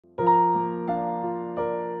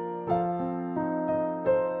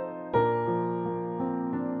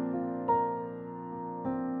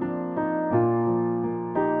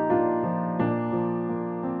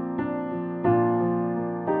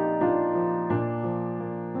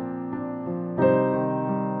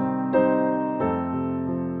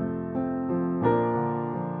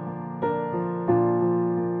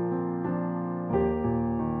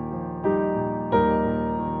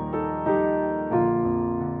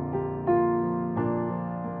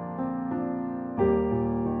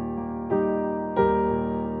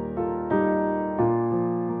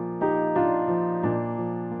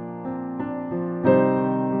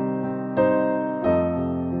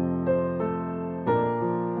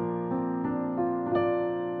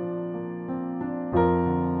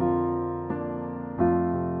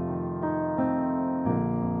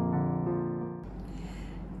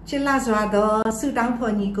ချစ်လာစွာသောဆုတောင်း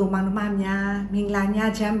ဖော်ညီကိုမောင်နှမများမင်္ဂလာည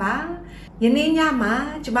ချမ်းပါယနေ့ညမှာ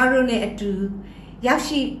ကျမတို့နဲ့အတူရောက်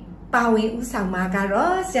ရှိပါဝင်ဦးဆောင်မှာက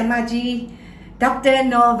တော့ဆရာမကြီးဒေါက်တာ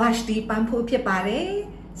နော်ဗာရှတီပန်ဖိုးဖြစ်ပါတယ်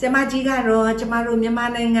ဆရာမကြီးကတော့ကျမတို့မြန်မာ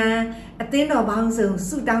နိုင်ငံအသင်းတော်ပေါင်းစုံ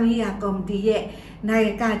ဆုတောင်းရေးရာကော်မတီရဲ့နို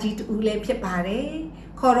င်ကကြီးတူလည်းဖြစ်ပါတယ်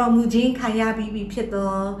ခေါ်တော်မူခြင်းခံရပြီးဖြစ်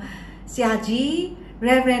သောဆရာကြီး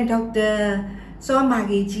Reverend Dr. စောမာ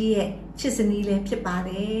ကြီးကြီးရဲ့ချစ်စနီးလည်းဖြစ်ပါတ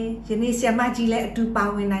ယ်ယနေ့ဆရာမကြီးလည်းအတူပါ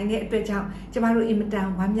ဝင်နိုင်တဲ့အတွက်ကြောင့်ကျမတို့အင်မတန်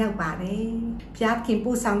ဝမ်းမြောက်ပါတယ်ဖျားခင်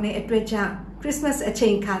ပို့ဆောင်တဲ့အတွက်ကြောင့် Christmas အချိ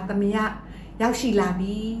န်ခါသမယရောက်ရှိလာ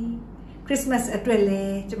ပြီ Christmas အတွက်လ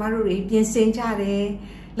ည်းကျမတို့တွေပြင်ဆင်ကြတယ်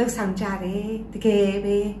လှုပ်ဆောင်ကြတယ်တကယ်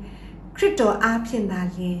ပဲခရစ်တော်အားဖြင့်သာ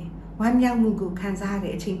လျှင်ဝမ်းမြောက်မှုကိုခံစားရ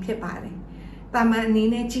တဲ့အချိန်ဖြစ်ပါတယ်တာမန်အနေ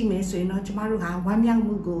နဲ့ကြည့်မယ်ဆိုရင်တော့ကျမတို့ဟာဝမ်းမြောက်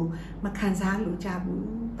မှုကိုမခံစားလို့ကြဘူး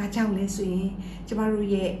။ဘာကြောင့်လဲဆိုရင်ကျမတို့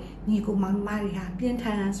ရဲ့ညီကိုမောင်နှမတွေဟာပြင်းထ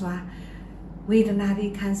န်စွာဝေဒနာတွေ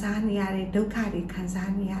ခံစားနေရတယ်ဒုက္ခတွေခံ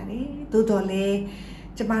စားနေရတယ်။သို့တော်လည်း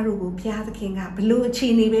ကျမတို့ကိုဘုရားသခင်ကဘလို့အခြေ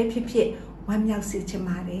အနေပဲဖြစ်ဖြစ်ဝမ်းမြောက်စေချင်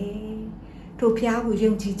ပါတယ်။ထို့ဘုရားကို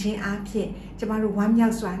ယုံကြည်ခြင်းအားဖြင့်ကျမတို့ဝမ်းမြော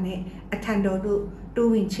က်စွာနဲ့အထံတော်တို့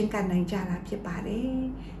တိုးဝင်ချင်းကပ်နိုင်ကြတာဖြစ်ပါတယ်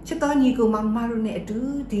။ချစ်တော်ညီကိုမောင်နှမတို့နဲ့အတူ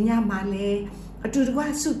ဒီညမှာလည်းအတူတကွ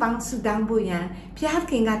ဆုပေါင်းဆုတောင်းဖို့ရန်ဘုရား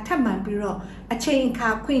ခင်ကထပ်မံပြီးတော့အချိန်အခါ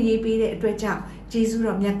ခွင့်ရေးပေးတဲ့အတွက်ကြောင့်ယေရှု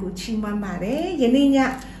တော်မြတ်ကိုချီးမွမ်းပါတယ်ယနေ့ည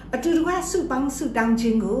အတူတကွဆုပေါင်းဆုတောင်းခြ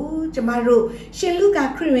င်းကိုကျမတို့ရှင်လုကာ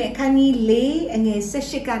ခရစ်ဝင်အခန်းကြီး4အငယ်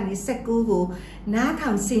18ကနေ19ကိုနား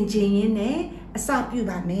ထောင်ဆင်ခြင်ရင်းနဲ့အစပြု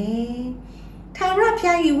ပါမယ်ထာဝရဘု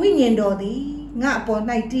ရား၏ဝိညာဉ်တော်သည်ငါအပေါ်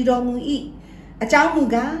၌တည်တော်မူ၏အကြောင်းမူ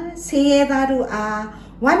ကားဆင်းရဲသားတို့အား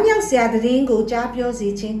ဝမ်းမြောက်စရာသတင်းကိုကြားပြောစေ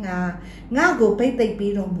ခြင်းငါကိုပိတ်သိပ်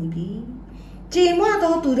ပေးတော်မူပြီ။ကြေမွ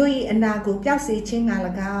သောသူတို့၏အနာကိုပျောက်စေခြင်းငါ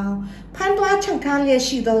၎င်းဖန်သွားချုပ်ထားလျက်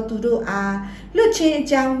ရှိသောသူတို့အားလွတ်ခြင်းအ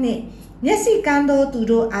ကြောင်းနှင့်မျက်စိကန်းသောသူ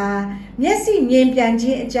တို့အားမျက်စိမြင်ပြန်ခြ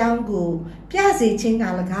င်းအကြောင်းကိုပြစေခြင်းငါ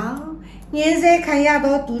၎င်းညှင်းဆဲခံရ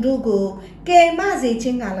သောသူတို့ကိုကယ်မစေခြ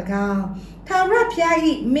င်းငါ၎င်းထာဝရဘုရား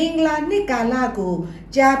၏မင်္ဂလာနှစ်ကာလကို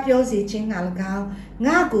ကြားပြောစေခြင်းငါ၎င်း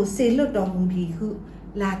ငါကိုစေလွတ်တော်မူပြီဟု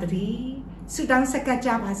လာသည်ဆုတောင်းဆက်ကပ်ကြ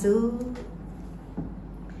ပါစို့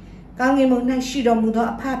ကောင်းကင်ဘုံ၌ရှိတော်မူသော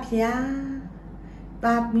အဖဖျား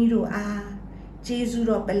သားသမီးတို့အားကျေးဇူး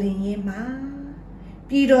တော်ပလင်ရင်မှာ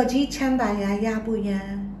ပြည်တော်ကြီးချမ်းသာရာရဖို့ရ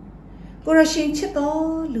န်ကိုရရှင်ချစ်တော်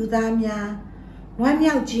လူသားများဝမ်း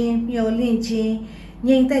မြောက်ခြင်းမျှော်လင့်ခြင်း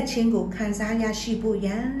ငြိမ်သက်ခြင်းကိုခံစားရရှိဖို့ရ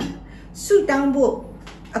န်ဆုတောင်းဖို့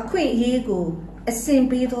အခွင့်အရေးကိုအစဉ်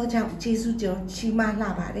ပေးသောကြောင့်ကျေးဇူးတော်ချီးမွမ်းလှ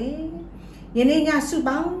ပါတယ်ယနေ့ညဆု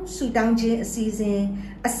ပေါင်းဆုတောင်းခြင်းအစီအစဉ်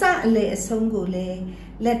အစအလယ်အဆုံးကိုလည်း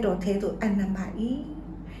လက်တော်ထဲသို့အနံပါ၏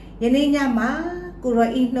ယနေ့ညမှာကိုရော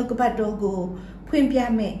ဤနှုတ်ကပတ်တော်ကိုဖွင့်ပြ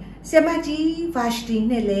မယ်ဆရာမကြီးဗာရှတီ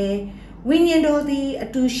နဲ့လည်းဝိညာဉ်တော်သည်အ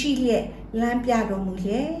တူရှိလျက်လမ်းပြတော်မူ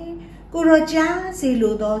လျက်ကိုရောကြားစေ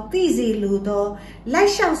လိုသောသိစေလိုသောလို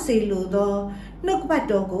က်လျှောက်စေလိုသောနှုတ်ကပတ်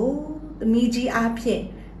တော်ကိုသမီးကြီးအားဖြင့်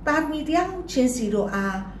သားသမီးတယောက်ချင်းစီတို့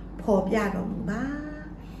အားဖော်ပြတော်မူပါ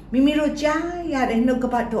မိမိတို့ကြားရတဲ့နှုတ်က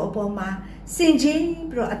ပတ်တော်အပေါ်မှာစင်ချင်း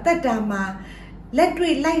ပြီးတော့အသက်တာမှာလက်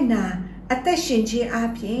တွေ့လိုက်နာအသက်ရှင်ခြင်းအ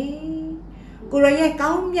ပြင်ကိုရရဲ့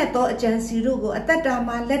ကောင်းမြတ်သောအကြံစီတို့ကိုအသက်တာ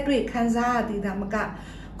မှာလက်တွေ့ခံစားရသည်သာမက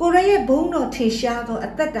ကိုရရဲ့ဘုန်းတော်ထေရှားသောအ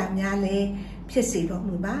သက်တာများလည်းဖြစ်စေတော်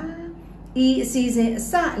မူပါဤအစီအစဉ်အ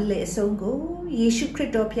စအလယ်အဆုံးကိုယေရှုခရ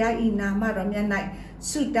စ်တော်ဖျား၏နာမတော်မြတ်၌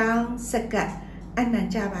ဆုတောင်းဆက်ကပ်အနံ့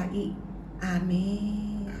ကြပါ၏အာမ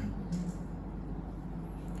င်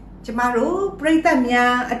ကျမတို့ပရိသတ်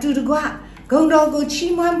များအတူတကွဂုဏ်တော်ကို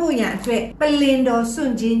ချီးမွမ်းဖို့ရန်အတွက်ပလင်တော်စွ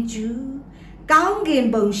န့်ခြင်းကျူကောင်းကင်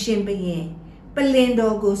ဘုံရှင်ဘုရင်ပလင်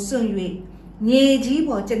တော်ကိုစွန့်၍မြေကြီး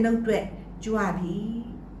ပေါ်ကျွန်ုပ်တို့ကြွပြီ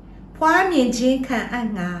ဖွားမြင်ခြင်းခံအပ်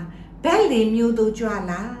ငါဘက်လင်မျိုးတို့ကြွ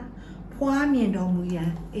လာဖွားမြင်တော်မူရ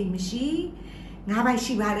န်အိမ်မရှိငါးပိုက်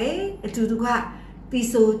ရှိပါတယ်အတူတကွတီ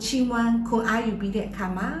ဆိုချီးမွမ်းခွန်အားယူပြီးတဲ့အခါ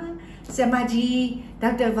မှာဆရာမကြီးဒေါ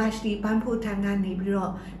က်တာဗာရှတီပန်ဖိုးထံကနေပြီး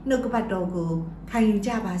တော့နှုတ်ကပတ်တော်ကိုခံယူကြ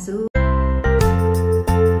ပါစို့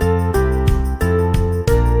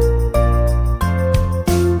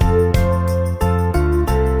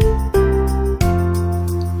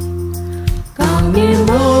ကောင်းကင်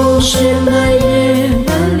ဘုံရှင်မရဲ့ဗ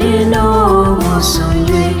လင်းတော်မဆောင်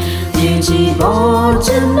၍မြေကြီးပေါ်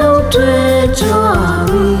ကျွန်ုပ်တွေ့ကြ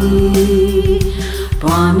ပြီ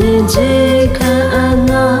ပွားမြင်ခြင်းခံအပ်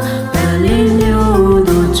ငါဗလင်းမျိုး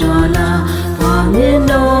တို့ကြွလာပွားမြင်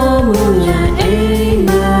တော်မူရန်အိမ်မ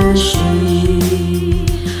ရှိ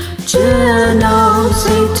ကျွန်တော်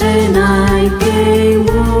စိတ်ထဲ၌ကိဝ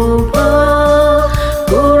ပါ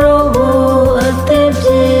ကိုရောအသက်ပြ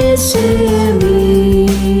ည့်စေမ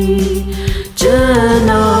ည်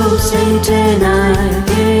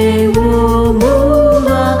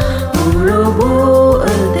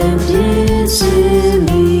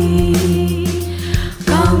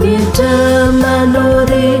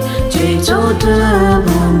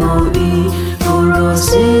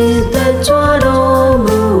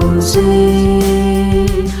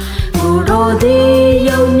Urodi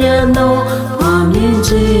yonyano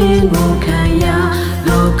waminji mukaya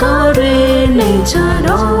lokare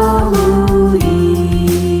necharo mui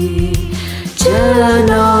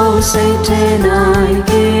Jano saitenai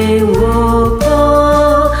ke wopo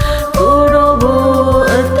Urobo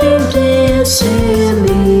atimpi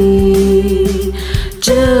semi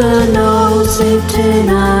Jano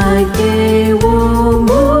saitenai ke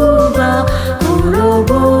womuba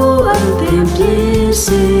Urobo atimpi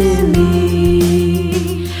semi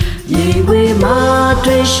Yewe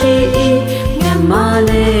madrishi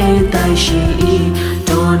Yamale daishi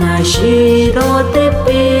Donashi do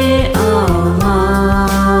tepe ama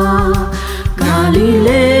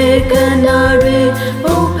Galile kanare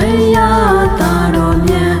Opeya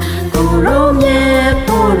taromye Koromye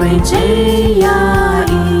poreje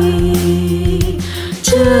yai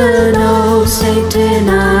Chano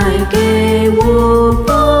saitenai ke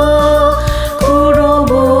wopo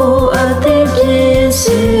Kurobo atipye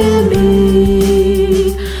simi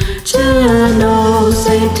Chano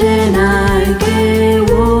saitenai ke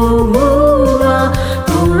womuva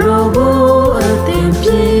Kurobo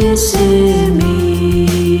atipye simi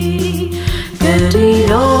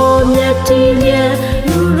Gariro myatilye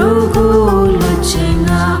Yurugu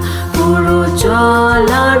lachenga Kuro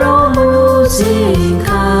jala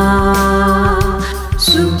romuzika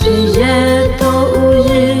Supriye to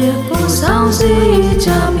uye Posangzi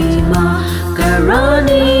jabima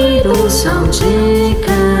Karani do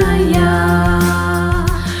samjikaya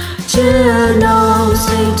Chano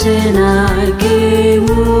saitenai ke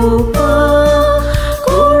wupa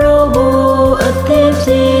Kurobo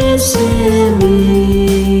atipye semi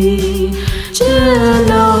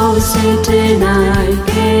Chano saitenai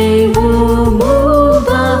ke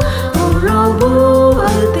wumuba Kurobo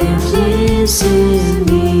atipye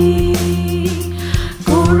semi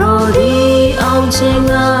Kurori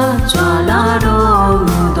aunjenga Jwalaro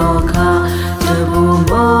mudoka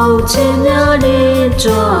Jabumo chinyane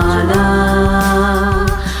jwala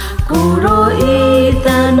Kuro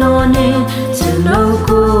itanone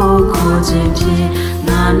Ziloko kojepye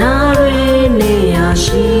Nanare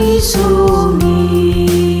neyashi sumi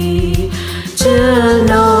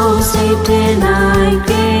Chano saitenai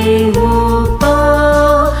ke wopa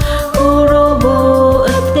Kurobo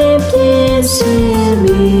atipye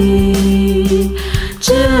simi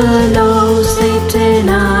Chano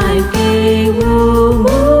saitenai ke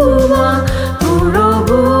womuva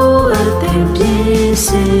Kurobo atipye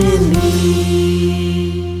simi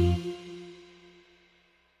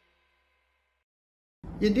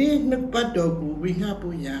Yedi nukpat dogu winga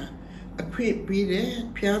punya Akwi pire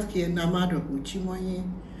pias ke nama dogu chimoye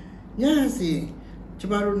Nyasi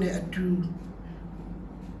Cibaru ne adu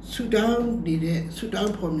Sudan dire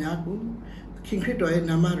Sudan pomyaku Kingkri doye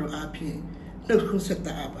nama ro api Nukun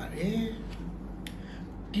seta abare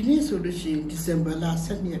Dini solusi December la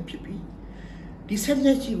sanya pipi Di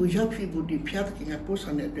sanya chi ujapi budi pias ke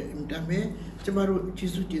ngaposane de imdame Cibaru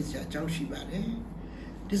jisu jizya jaushi bare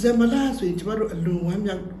December la so Cibaru alun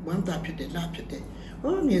wanda pite la pite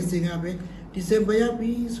Oh ne singabe December ya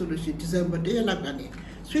bi solusi December de la gani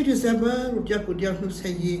Sweet December rutia ko dia nu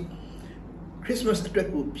sayi Christmasအတွက်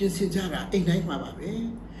ကိုပြင်ဆင်ကြတာအိမ်တိုင်းမှာပါပဲ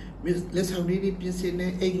လက်ဆောင်လေးတွေပြင်ဆင်နေ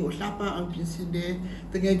အိမ်ကိုလှပအောင်ပြင်ဆင်နေ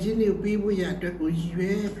တကယ်ချင်းတွေပြီးဖို့ရအတွက်ကိုရည်ရွ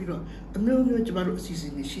ယ်ပြီးတော့အမျိုးမျိုးကျမတို့အစီအစ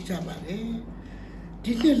ဉ်တွေရှိကြပါတယ်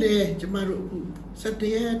ဒီနှစ်လေကျမတို့အခု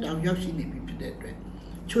17ရက်တောင်ရောက်ရှိနေပြီဖြစ်တဲ့အတွက်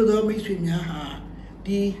ချို့သောမိတ်ဆွေများဟာ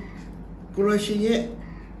ဒီကိုရရှင်ရဲ့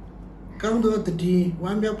ကောင်းသောတည်ဝ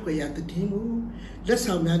မ်းမြောက်ဖွယ်ရာတည်မှုလက်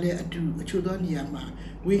ဆောင်များနဲ့အတူအချို့သောနေရာမှာ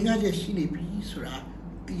ဝေငှရက်ရှိနေပြီဆိုတာ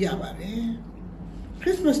သိရပါတယ်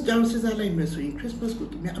Christmas down says I like me Christmas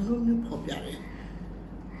good me I'm not popular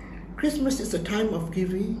Christmas is a time of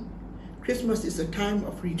giving Christmas is a time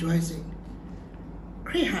of rejoicing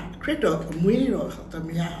credo mwiro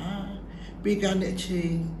tamya bigane che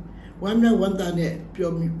wamna wanda ne pyo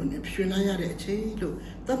mi ne phina ya de che lo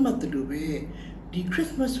tamat lu be di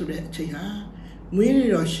Christmas ဆိုတဲ့ အချိန်ဟာမွေးနေ့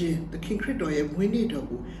တော်ရှင်သခင်ခရစ်တော်ရဲ့မွေးနေ့တော်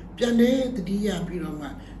ကိုပြန်လဲတတိယပြီးတော့မှ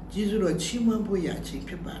ကျေးဇူးတော်ချီးမွမ်းဖို့ရအချိန်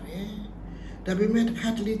ဖြစ်ပါတယ်ဒါပေမဲ့တစ်ခါ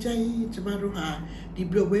တလေကြာရင်ကျမတို့ဟာဒီ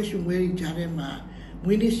ပျော်ပွဲရှင်ပွဲတွေကြားထဲမှာ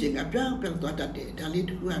မွေးနေ့ရှင်ကပြောင်းသွားတတ်တယ်ဒါလေး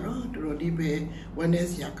တခုကတော့တော်တော်လေးပဲဝမ်းနည်း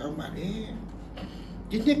စရာကောင်းပါတယ်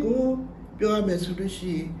ဒီနှစ်ကိုပြောရမယ်ဆိုလို့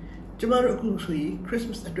ရှိရင်ကျမတို့အခုဆိုရင်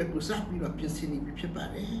Christmas အတွက်ကိုစပြီးတော့ပြင်ဆင်နေပြီဖြစ်ပါ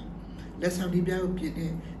တယ်လက်ဆောင်လေးပြကိုပြင်တ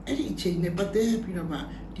ယ်အဲ့ဒီအချိန်နဲ့ပတ်သက်ပြီးတော့မှ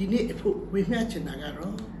ဒီနေ့အဖို့ဝေမျှချင်တာက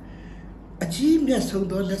တော့အကြီးမြတ်ဆုံး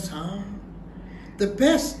သောလက်ဆောင် the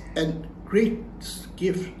best and great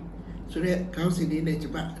gift ဆိုတဲ့ခေါင်းစဉ်လေးနဲ့ကျ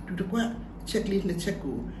မအတူတကွ checklist နဲ့ချက်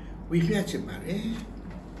ကိုဝေမျှချင်ပါတယ်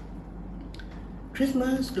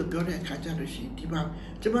Christmas လို့ပြောတဲ့အခါကျလို့ရှိရင်ဒီမှာ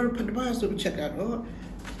ကျမတို့ပထမဆုံးချက်ကတော့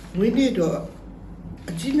ငွေနေ့တော့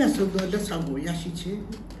အကြီးနဲ့ဆုံးသောလက်ဆောင်ကိုရရှိခြင်း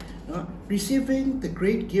နော် receiving the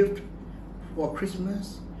great gift for Christmas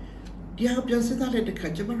ဒီအပြန်စစ်တဲ့အခါ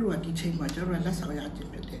ကျမတို့ကဒီချိန်မှာကျတော့လက်ဆောင်ရခြင်း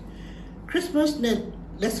ဖြစ်တယ် Christmas နဲ့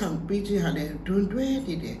လက်ဆောင်ပေးခြင်းဟာလည်းဒွန်တွဲ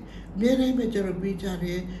နေတယ်အများတိုင်းပဲကျတော့ပေးကြတ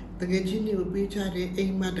ယ်တကယ်ချင်းတွေကိုပေးကြတယ်အိ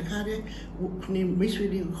မ်မှာတခါတည်းဒီမိတ်ဆွေ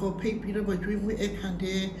တွေကိုခေါ်ဖိတ်ပြီးတော့ကျွေးမွေးအခမ်းတ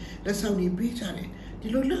ယ်လက်ဆောင်တွေပေးကြတယ်ဒီ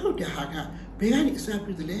လိုလှုပ်တဲ့ဟာကဘယ်ကနေအစား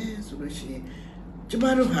ပြုတယ်လဲဆိုလို့ရှိရင်ကျမ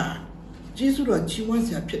တို့ဟာကျေးဇူးတော်ချီးမွမ်းစ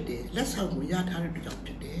ရာဖြစ်တယ်လက်ဆောင်ကိုရထားတဲ့ကြောင့်ဖြ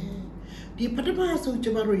စ်တယ်ဒီပထမဆုံးကျ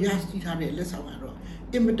မတို့ရရှိထားတဲ့လက်ဆောင်ကတော့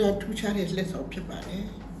အင်မတန်ထူးခြားတဲ့လက်ဆောင်ဖြစ်ပါတယ်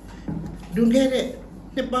လွန်ခဲ့တဲ့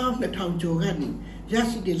နှစ်ပေါင်း2000ကျော်ကနေရ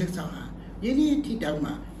ရှိတဲ့လက်ဆောင်ဟာယင်းဒီထိတောင်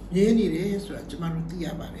မှာရင်းနေတယ်ဆိုတာကျမတို့သိရ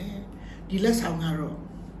ပါတယ်ဒီလက်ဆောင်ကတော့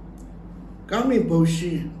ကောင်းကင်ဘုံရှ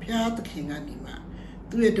င်ဖျားသခင်ကနေမှ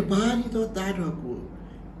သူ့ရဲ့တပါးရီသောသားတော်ကို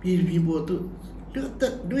ပြည်ဖို့သူ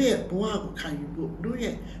တို့ရဲ့ဘဝကိုခံယူဖို့တို့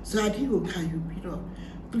ရဲ့ဇာတိကိုခံယူပြီးတော့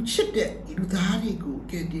သူချစ်တဲ့လူသားတွေကို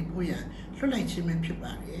ကယ်တင်ဖို့ရလွတ်လိုက်ခြင်းပဲဖြစ်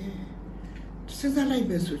ပါတယ်စဉ်းစားလိုက်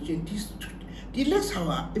ပဲဆိုရင်ဒီလက်ဆောင်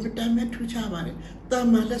ကအင်မတန်ပဲထူးခြားပါတယ်တာ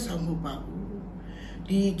မန်လက်ဆောင်မဟုတ်ပါဘူး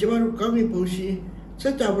ဒီကျမတို့ကောင်းကင်ဘုံရှင်စั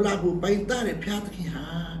จ java လာကိုပိုင်တာတဲ့ဖျားသခင်ဟာ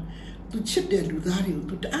သူချစ်တဲ့လူသားတွေကို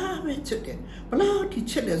သူတအားပဲချစ်တယ်ဘလို့ဒီ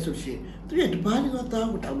ချစ်တယ်ဆိုရှင်သူရဲ့တပါးလေးသောသား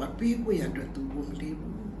ကိုတောင်မှပေးကိုရတဲ့သူကိုမလေး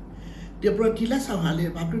ဘူးဒီပရိုတီလက်ဆောင်ဟာလေ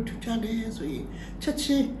ဘာလို့ထူးခြားလဲဆိုရင်ချက်ချ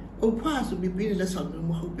င်းဥပ္ပါဆိုပြီးပေးတဲ့လက်ဆောင်မျိုး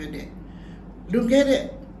မဟုတ်ပဲနဲ့လွန်ခဲ့တဲ့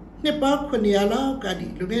နှစ်ပေါင်း900လောက်ကဒီ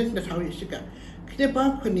လွန်ခဲ့တဲ့2008ကနှစ်ပေါ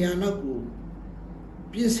င်း900လောက်ကို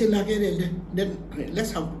ပြင်ဆင်လာခဲ့တဲ့လက်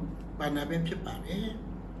ဆောင်ပါနာပဲဖြစ်ပါတယ်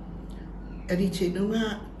အဲ့ဒီချိန်တုန်းက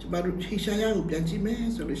ကျမတို့ဟေရှာယကိုပြန်ကြည့်မယ်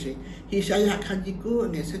ဆိုလို့ရှိရင်ဟေရှာယအခန်းကြီး9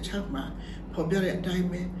အငယ်16မှာဖော်ပြတဲ့အတိုင်း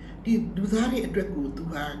ပဲဒီလူသားတွေအတွက်ကိုသူ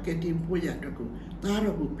ဟာကယ်တင်ဖို့ရအတွက်ကိုသား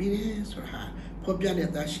တော်ကိုပေးတယ်ဆိုတာဖော်ပြတဲ့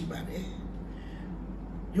သားရှိပါတယ်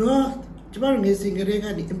ယောကျမတို့ငယ်စဉ်ကတည်းက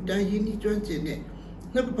နေအမတန်ရင်းနှီးကျွမ်းကျင်တဲ့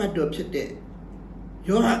နှုတ်ကပတ်တော်ဖြစ်တဲ့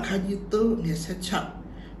ယောအခန်းကြီး3ငယ်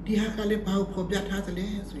16ဒီဟာကလည်းဘာကိုဖော်ပြထားသလဲ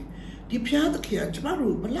ဆိုရင်ဒီဖျားသခင်ကကျမ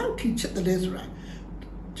တို့ဘလောက်ထိချစ်တယ်လဲဆိုတာ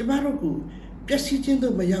ကျမတို့ကိုပျက်စီးခြင်း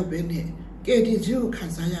တို့မရောက်ဘဲနဲ့ကယ်တင်ခြင်းကိုခံ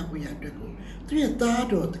စားရဖို့ရအတွက်ကိုသူရဲ့သား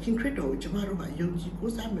တော်သခင်ခရစ်တော်ကိုကျမတို့ကယုံကြည်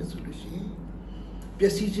ကိုးစားမယ်ဆိုလို့ရှိရင်ပျ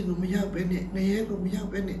က်စီးခြင်းကိုမရောက်ဘဲနဲ့ငရဲကိုမရောက်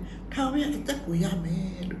ဘဲနဲ့ထာဝရအသက်ကိုရမ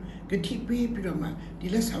ယ်လို့ဂတိပေးပြီးတော့မှဒီ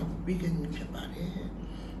လက်ဆောင်ကိုပေးခြင်းဖြစ်ပါတယ်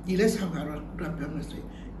ဒီလက်ဆောင်ကတော့တော့ပြောမယ်ဆိုရင်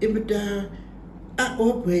အင်မတန်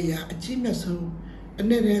အောဘွေရအကြီးမြတ်ဆုံးအ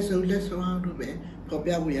နေနဲ့ဆိုလက်ဆောင်တို့ပဲပေါ်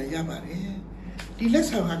ပြဖို့ရပါတယ်ဒီလက်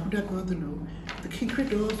ဆောင်ဟာကုတကောသလိုသခင်ခရစ်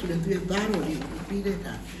တော်ဆိုတဲ့သူရဲ့သားတော်လေးကိုပြီးတဲ့အ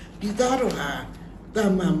ခါဒီသားတော်ဟာတာ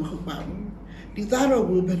မန်မဟုတ်ပါဘူးဒီသားတော်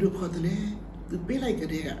ကိုဘယ်လိုခေါ်တယ်လဲသူပေးလိုက်ကြ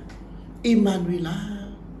တဲ့ကအီမန်နွေလာ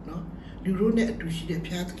နော်လူတို့နဲ့အတူရှိတဲ့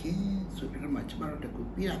ဖျားသခင်ဆိုပြီးတော့မှကျမတို့တကူ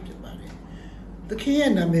ပြီးတာဖြစ်ပါတယ်သခင်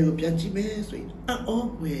ရဲ့နာမည်ကိုပြန်ကြည့်မယ်ဆိုရင်အော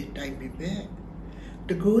ဝယ်တိုင်ပြီပဲ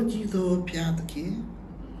တကူကြီးသောဖျားသခင်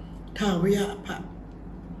ထာဝရအဖ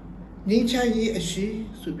ငြိမ်းချမ်းရေးအရှိ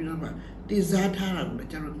ဆိုပြီးတော့မှတည်စားထားတာကို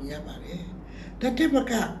ကျွန်တော်မြင်ရပါတယ်တတိပ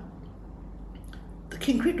ကသခ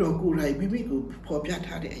င်ခရစ်တော်ကိုယ်တိုင်မိမိကိုဖော်ပြ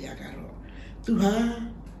ထားတဲ့အရာကတော့သူဟာ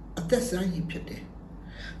အသက်ဆိုင်ရဖြစ်တယ်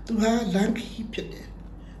သူဟာလမ်းခီးဖြစ်တယ်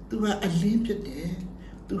သူဟာအလင်းဖြစ်တယ်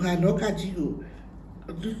သူဟာလောကကြီးကို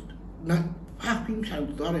နာဖာခင်ဆောင်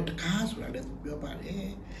တော်တဲ့တကားဆိုတာလည်းသူပြောပါတယ်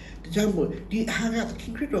ဒါကြောင့်မို့ဒီအားကသခ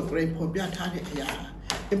င်ခရစ်တော်ကိုယ်တိုင်ဖော်ပြထားတဲ့အရာ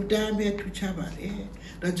အင်တာနက်ထူးခြားပါတယ်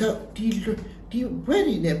ဒါကြောင့်ဒီဘွဲ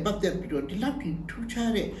တွေနဲ့ပတ်သက်ပြီးတော့ဒီလောက်ကြီးထူး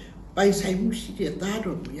ခြားတဲ့ပိုင်ဆိုင်မှုရှိတဲ့သား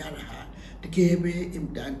တော်ကိုရတာဟာတကယ်ပဲအင်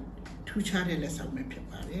တာထူးခြားတဲ့လက်ဆောင်ပဲဖြစ်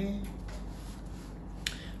ပါတယ်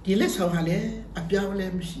ဒီလက်ဆောင်ဟာလည်းအပြောင်းလဲ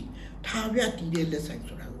မရှိထာဝရတည်တဲ့လက်ဆောင်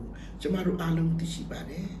ဆိုတာကိုကျမတို့အားလုံးသိရှိပါ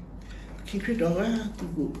တယ်ခင်ခရစ်တော်က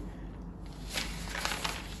သူ့ကို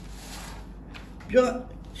ပြော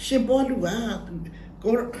ရှင်ဘောလူက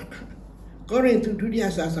ကိုရင်သူဒုတိယ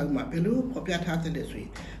စာဆောင်မှာဘယ်လိုဖော်ပြထားတဲ့ဆိုရ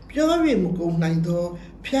င်ပြောရမကုန်နိုင်သော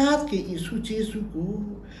ဖျားခင်ဤစုကျေးဇူးကို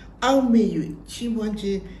အောက်မေ့၍ချီးမွမ်းခြ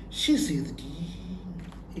င်းရှိစေတည်း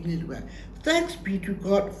အင်္ဂလိပ်လို Thanks be to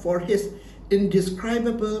God for his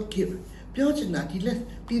indescribable gift ပြောချင်တာ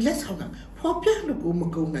ဒီလက်ဆောင်ကဖော်ပြလို့ကိုမ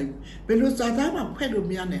ကုန်နိုင်ဘယ်လိုစာသားမှဖွဲ့လို့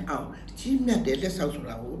မရနိုင်အောင်ကြီးမြတ်တဲ့လက်ဆောင်ဆို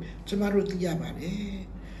တာကိုကျမတို့သိရပါတယ်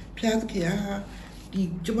ဖျားခင်ဟာဒီ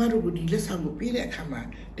ကျမတို့ကိုဒီလက်ဆောင်ကိုပေးတဲ့အခါမှာ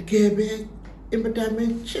တကယ်ပဲအင်မတန်ပဲ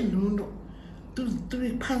ချစ်လို့တော့သူ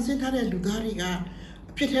ဖန်ဆင်းထားတဲ့လူသားတွေက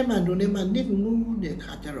အဖြစ်ထဲမှာလူနဲ့မှနစ်ငူးတဲ့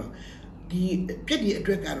ခါကျတော့ဒီပြည့်ဒီအ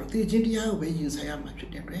တွက်ကတော့သိချင်းတရားကိုပဲရင်ဆိုင်ရမှာဖြ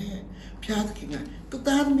စ်တယ်ပဲဖျားသခင်ကသူ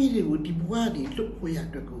သားသမီးတွေကိုဒီဘဝတွေလွတ်ခွင့်ရ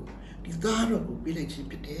အတွက်ကိုဒီသားတော်ကိုပေးလိုက်ခြင်း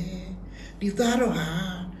ဖြစ်တယ်ဒီသားတော်ဟာ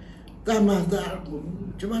Tamada,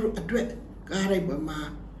 Jamaru address,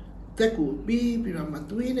 Garibama, Teku, Birama,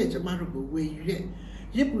 Twin, Jamaru, where you get.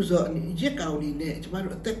 Yepuzon, Yekauli,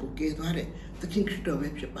 Jamaru, Teku, Gate, the King Christo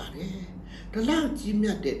Webshapare. The loud Jimmy,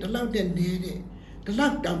 the loud and dead, the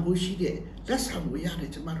loud Dambushi, that's how we are,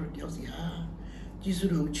 Jamaru Yosia.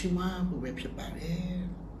 Jisuro Chima, Webshapare.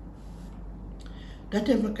 That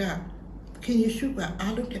Emaka, can you shoot by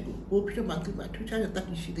Alu Teku, Opia Matuma, 2 times that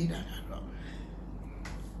she did.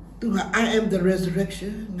 I am the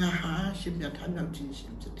resurrection, Naha, Shimyatan of Jesus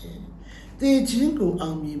today. The jingle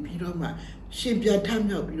on me, Piroma,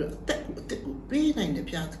 Shimyatan of Teku, Pina in the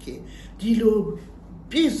Piatke, Dilo,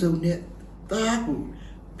 Pizonet, Taku,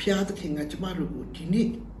 Piat King at Maru,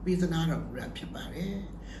 Tini, with an Arab Rapipare.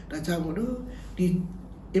 That's how we do. The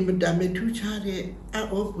Imadame two chare, I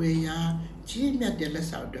always are, Jimmy de la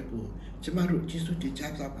Saudago, Jamaru, Jisu de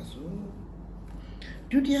Jagabaso.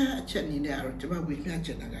 Judia Chanina, Jama with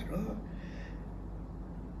Nachanagaro.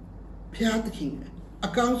 Piat King, a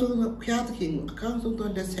council of Piat King, a council to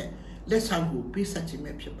let's have be such a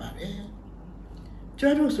mapshapare.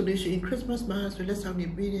 General solution in Christmas Mass, let's have a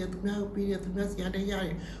period to now, period to Mass Yada,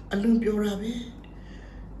 a lumpiorabe.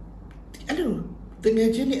 Hello, the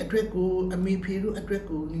Nigerian Adreco, a me Peru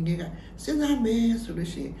Adreco, Nina, send our mayor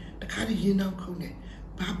solution, the Cardigino Cone.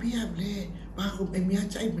 Babia ble, Bahu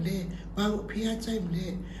Emiacha ble, Bahu Piacha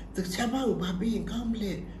ble, the Chabau Babi and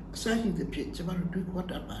Comble, Sahi the pit, Jamaru do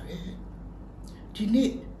what about it.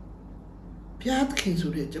 Tini Piat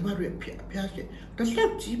Kinsure, Jamaru Piache, the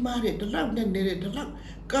love Jimare, the love Nere, the love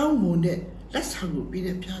Gaumune, let's have be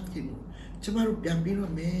the Piat King, Jamaru Bambino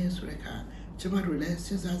me, Sureka, Jamaru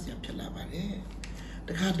lessons as a Pelabare,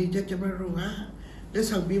 the Cardi Jamaru, let's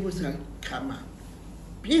have be with a Kama.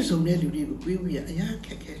 Please only we are a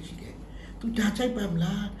Kakashi. To Tajai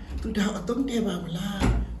Bamla, to Tao Atonte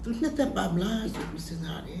Bamla, to Neta Bamla, so we say,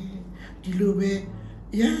 Dilube,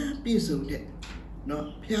 ya, please only.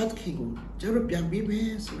 No, Piat King, Jeropian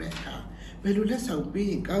Bibe, Sureka, Belula Sao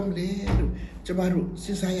be, Gamle, Jamaru,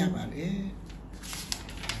 Sisayamare.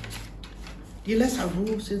 Dilas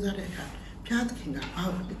Abu, Cesareka, Piat King,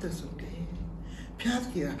 our little Sunday.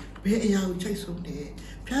 Piat King, be a chase Sunday.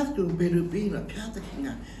 Piat to Belubina, Piat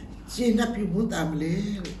King, Jane up you would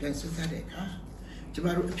amle, Pensareka,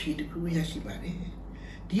 Jamaru appeared to Kuyashibare.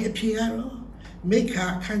 The Piaro, make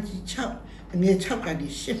her country chop, and a chop at the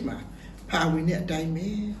shipma, powering at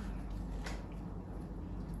Dime.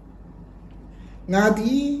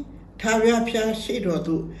 Nadi, Taria Pia Shadow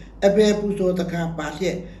to a bear buzo the car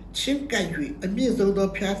party, Chim Gayui, a miso do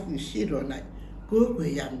Piat in Shadow night, go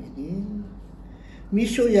away yammy.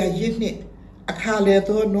 Misho ya yene. A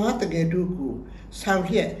Kaleto not again do South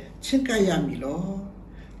here, Chinkayamilo,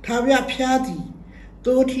 Tavia Piati,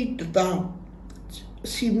 Doti the down,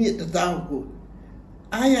 see me at the down go.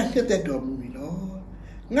 I have hit that dog, Milo.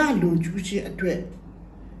 Nga lo juicy a dread.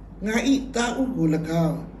 Nga eat that ugo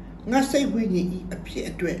lagao. Nga say when you eat a pea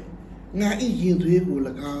dread. Nga eat you to go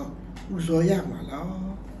lagao,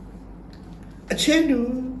 Uzoyamala. A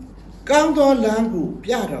chenu, Gando Langu,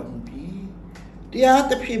 Piara Mubi. The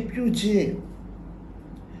other people, Jim.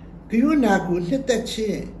 You now go hit that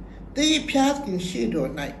chair. They piat in shadow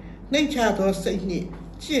night. Nature or say me,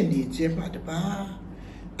 Jenny, Jim at the bar.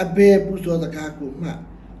 A bear buzo the gago ma.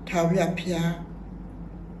 Tavia pia.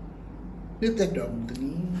 Let that dog to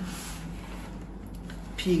me.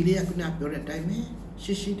 Piglia could not go at time.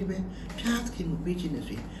 She the way. Piat king beach in the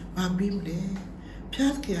street. Babim day.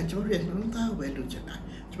 Piat king, George, and no where to Jana.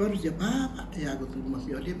 George, your papa, I go to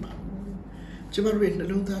Mafia. Jamaru, the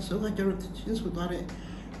Lunta, so I wrote the chins with it.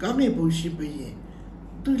 Gami bullshit be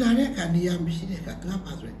to direct and the ambitious at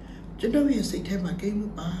Lapazre. Generally, say, time I gave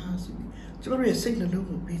you pass. Generally, say the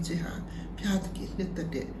local pizza, Piat knit the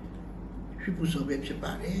day. People so web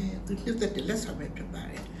Shabare, to knit that the lesser web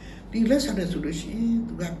Shabare. The lesser resolution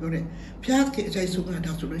to grab your Piat case I so got a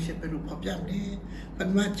solution, but pop yamle, but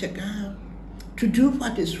my check out to do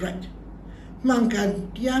what is right.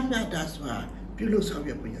 Mankan, Diana das wa, Pulos of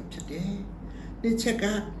your way up today. They check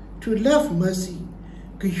out to love mercy.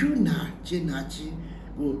 Kuyuna, Jinachi,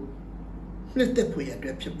 who let the poet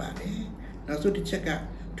Repshabare. Now, so to check out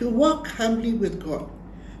to walk humbly with God.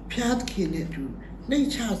 Piat Kine to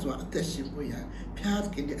Nature's what the Shibuya,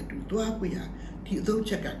 Piat Kine to Duabuya, Tizo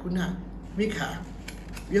Chaka Kuna, Mika,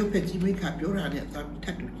 your petty makeup, your run at some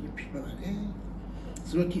tattoo people.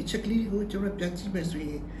 So, checkly who to represent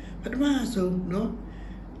me, but ma so no.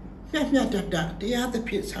 That the other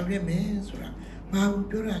pits have remains, Mau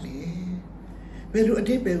Durali. Pero a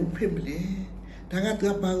day by Pimble,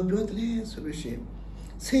 Tagata Bao Dudley, solution.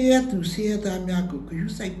 Say to see a Damiaco, you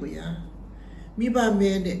say, Miba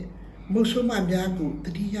made most of my yago,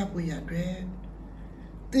 the Diaboya,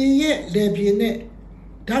 the yet Lebianet,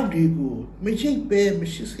 down you go, Majin Bear,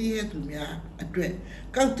 Mrs. Here to me, a dread,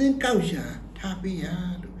 Counting Kausha,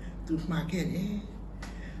 Tabia, to market, eh?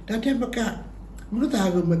 That Temaka,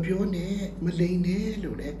 Mutago Mapione, Malene,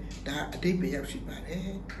 Lode, that a day be up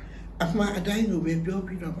shipare. After a dying of a pure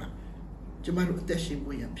pinoma, Jamaru Dashim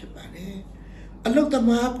William Shipare. I looked the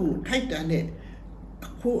marble, tight than it. A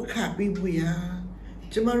poor happy we are.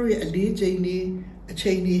 Jamaru a lee Janie, a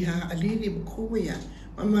chainy ha, a lady Bukoya,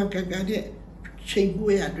 Mamma Gagade,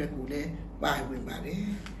 Chainway Dracule, by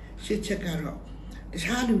Wimbare. She check her up. The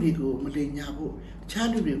child will go, Malay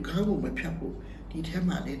child will come with my people, the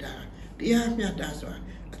Tema later. The Armia Dazwa,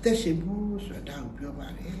 a Dashim moves are down pure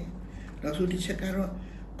body. That's what the check her up.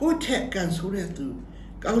 Go take guns who are to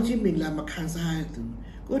Gauji Mila Makanza to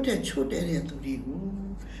go take short area to the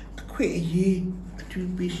room. A quick ye, a 2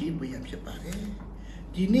 BC way up your body.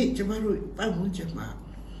 The need Jamaru, Jama.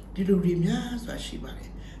 The Lurimia, Swashibari.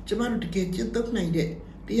 Jamaru to get your dog night,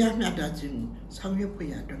 the Armia Dazin, Savia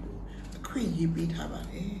Poyadago. A quick ye beat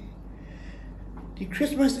Havare. The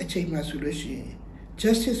Christmas a chamber solution.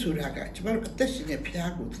 Justice Suraga, Jamaru attaching a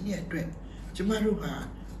piago to the address. Jamaruha,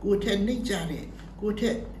 go tell Nijare. Go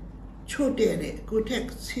take Chodere, go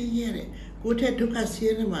take Sierra, go take Duca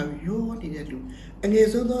Sierra, my yo, did do. And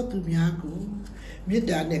there's a lot to Miago,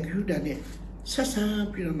 Midane, Kudane, Sasa,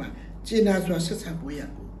 Pirama, Genazwa, Sasa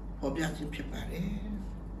Boyago, or Biatin Pipare.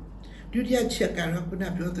 Do the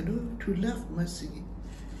Chakara to love mercy.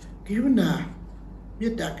 Guna,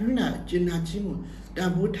 Midakuna, Genajimu,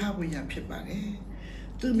 Dabuta, Boya Pipare.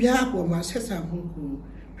 To Miago, my Sasa Huku,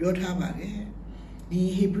 Biotabare. The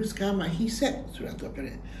Hebrews Kama, he said,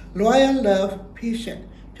 loyal love, patient,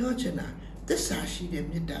 Georgiana, the Sashi de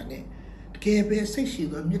Midane, Gabe say she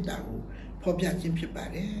will Midago, Popia Jim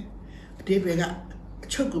Pipare, David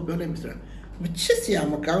Choco Bellemster, Machisia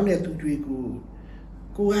Macaune to Drigo,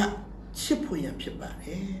 go out, Chipoya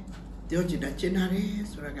Pipare, Georgiana Genare,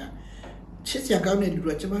 Suraga, Chisia Gaune,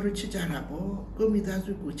 Rajamaru Chicharabo,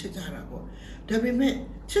 Gomidazu, Chicharabo, David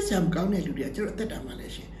met Chisiam Gaune, Ludia,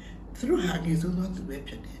 Malaysia. Through Haggis or not the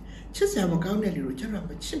website. Chisam account a little general,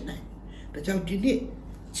 but Chinai. The child did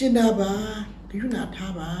it. Chinaba, Guna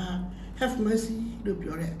Taba, have mercy, look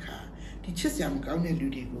your car. The Chisam account a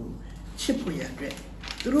ludigo, Chipoya dread.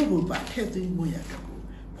 The robo bat testing Moyagago,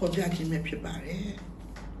 Pojaji Mepibare.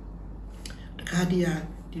 The Cardia,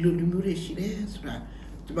 the Lumuri Shides,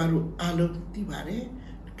 the Baru Alo Divare,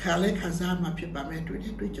 Kale Kazama Pipame, to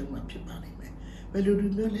the region of Pipane. Well, you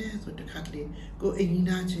do less with the country. Go any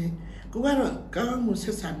naji. Go out, go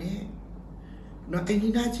Musasane. Not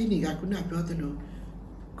any naji, Niga could not go to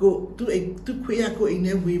go to a to queer go in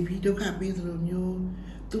a way, Peter Capi through you.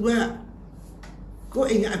 To go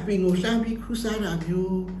in a ping of Shampi Crusana,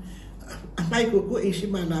 you. A Michael go in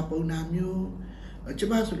Shimala Bonam, a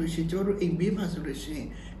Jama solution, Joro in Bima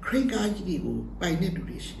solution. Crank Ajigo by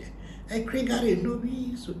Nedulish. I crank out a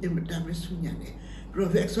lobby, so Madame Sunyane.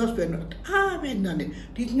 Professor Sospend, Nani,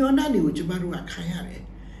 did your nanny with Jamaru Kayare?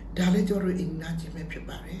 Dalejoro in Najime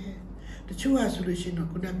Pibare. The Chua solution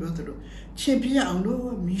of Kuna Botero. Chimpia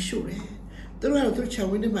no Mishure. There are two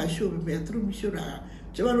chawin my show through Mishura,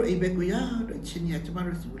 Jamaru Ebeguya, and Chinia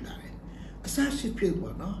Jamaru Zulare. A sashi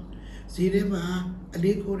pilbo, no? Zirema, a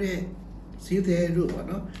licore, see there,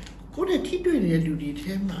 no? Could a Tito in a duty,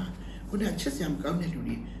 Tema, could a Chesiam Gamma,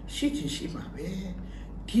 she Shima,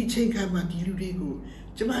 teaching Kama Diludigo,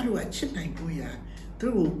 Jamaru at Chitnai Boya,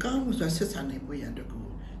 through Gamus or Sesane Boya to go.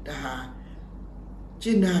 The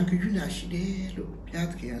Jina Guna Shide,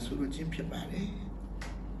 Piatki and Sulu Jim Pibare.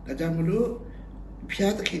 The Jamulo,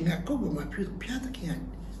 Piatki, Nakoma, Piatki, and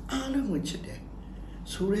Alan Winchede.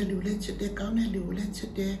 Sure, Lulenchede, Gauna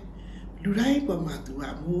Lulenchede, Lurai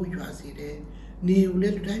Matua, Mo Yuazide, New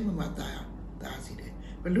Lurai Mata, Dazide.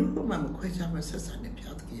 But look, Mamma Quasama Sesane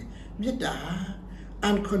Piatki, Meda.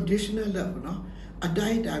 Unconditional love, no? A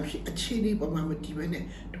died up, a chili for Mamma Tivene,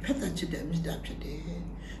 the Petachi damaged up today.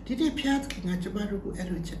 Did a piat king at Jamaru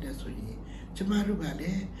Elwich and Desoi? Jamaru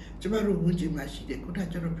Vale, Jamaru Mujimashi, they could not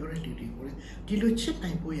generate purity. Dilu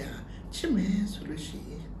Chitnai Boya, Chime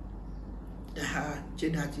Sulushi. The Ha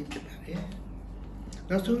Jenaji Pare.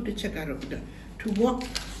 Now, so to check out of the to walk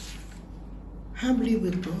humbly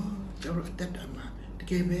with God, Jorok Tatama, the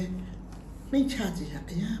game, may charge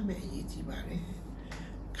a may eat Bare.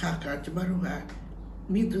 Kaka Jamaruha,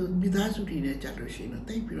 Midazuri, Jadroshino,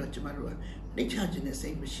 thank you, Jamarua, they charge in the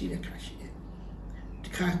same machine cash. The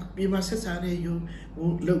Kak Bima Sasane, you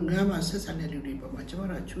look Gama Sasane, but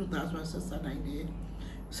Majora, 2000 Sasane,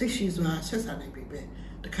 6 years were Sasane,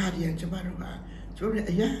 the Cardian Jamaruha, Jordan,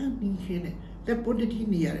 a young in လက်ပွန်တတိ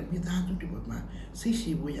နေရတဲ့မိသားစုတွေပေါ်မှာစိတ်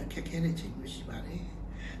ရှိဖို့ရခက်ခဲတဲ့ချိန်မျိုးရှိပါတယ်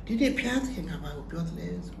ဒီနေ့ဖျားသခင်ကဘာကိုပြောတ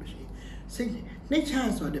ယ်ဆိုလို့ရှိရင်စိတ်နှိမ့်ချ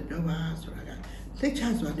ဆိုတဲ့ပြောပါဆိုတာကနှိမ့်ချ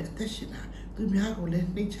ဆိုတဲ့အသက်ရှင်တာသူများကိုလည်း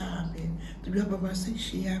နှိမ့်ချရမယ်သူများဘာမှစိတ်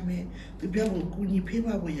ရှိရမယ်သူများကိုကူညီဖေး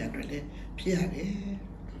ပါဖို့ရအတွက်လည်းဖြစ်ရတယ်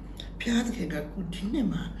ဖျားသခင်ကခုဒီနေ့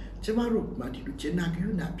မှာကျမတို့မှာဒီလိုကျင်နာ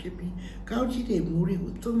ကြွနာဖြစ်ပြီးကောင်းကြီးတွေမိုးတွေ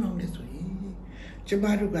ကိုသုံးအောင်လဲဆိုရင်ကျမ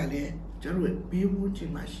တို့ကလည်းကျတို့ရဲ့ဘေးဝန်းကျ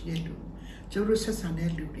င်မှာရှိတဲ့လူကျတို့ဆက်ဆံတဲ့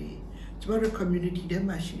လူတွေကျမတို့ community ထဲ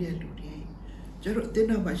မှာရှိတဲ့လူတွေကျတို့အတင်း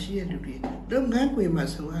တော်မှာရှိတဲ့လူတွေလုပ်ငန်းခွင်မှာ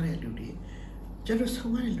ဆောင်ရတဲ့လူတွေကျတို့ဆော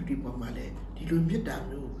င်ရတဲ့လူတွေပေါ်မှာလည်းဒီလိုမြတ်တာ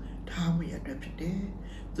မျိုးထားဖို့ရအတွက်ဖြစ်တယ်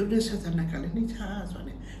သူတို့ဆက်ဆံတဲ့ကလည်းနှိမ့်ချဆို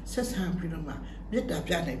တဲ့ဆက်ဆံပြီးတော့မှမြတ်တာ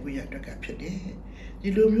ပြနိုင်ဖို့ရအတွက်ကဖြစ်တယ်ဒီ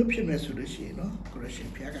လိုမျိုးဖြစ်မယ်ဆိုလို့ရှိရင်နော်ကိုရရှင်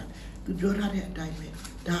ဖျားကသူပြောထားတဲ့အတိုင်းပဲ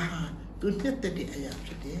ဒါဟာသူနှစ်သက်တဲ့အရာဖြ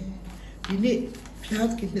စ်တယ်ဒီနေ့ဖျား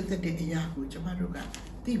သခင်နှစ်သက်တဲ့အရာကိုကျမတို့က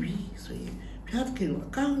သိပြီဆိုရင်ဖျားသခင်ကို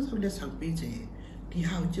အကောင်းဆုံးလက်ဆောင်ပေးခြင်းဒီ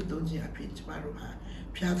ဟာကိုချစ်သုံးခြင်းအဖြစ်ကျမတို့ဟာ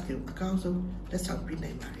ဖျားသခင်ကိုအကောင်းဆုံးလက်ဆောင်ပေး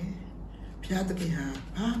နိုင်ပါတယ်ဖျားသခင်ဟာ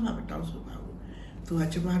ဘာမှမတောင်းဆိုပါဘူးသူက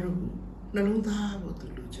ကျမတို့ကိုနှလုံးသားကိုသူ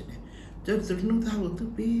လိုချင်တယ်ကျမတို့နှလုံးသားကိုသူ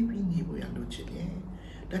ပေးပြီးနေဖို့ရလိုချင်တယ်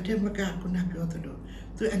ဒါတည်းမကခုနပြောသလို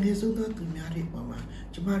သူအငယ်ဆုံးသောသူများတွေပေါ်မှာ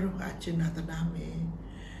ကျမတို့ဟာကျင်နာသနာမယ်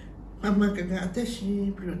မကအသက်ရှင်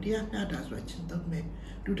ပြီးတော့တရားနာတာဆိုတာကျင့်သုံးမယ်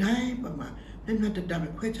လူတိုင်းပေါ်မှာမျက်နှာတတပဲ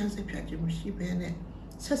ခွဲခြားစိတ်ဖြတ်ခြင်းမရှိဘဲနဲ့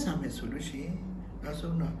ဆက်ဆံမယ်ဆိုလို့ရှိရင်နောက်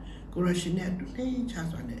ဆုံးတော့ကိုရရှင်နဲ့အတူနှိမ့်ချ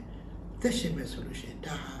စွာနဲ့သက်ရှင်မယ်ဆိုလို့ရှိရင်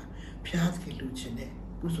ဒါဟာဖျားသခင်လူချင်းတဲ့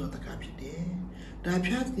ပူဇော်တကားဖြစ်တယ်ဒါ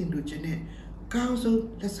ဖျားသခင်လူချင်းတဲ့ကောင်းဆုံး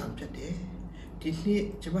လက်ဆောင်ဖြစ်တယ်ဒီနေ့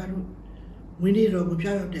ကျမတို့ဝင်းနေတော်ကို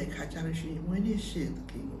ပြောက်တဲ့အခါကျလို့ရှိရင်ဝင်းနေရှိသ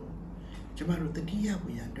ခင်ကိုကျမတို့တတိယ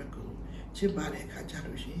ဝိညာဉ်အတွက်ကိုချစ်ပါတဲ့အခါကျ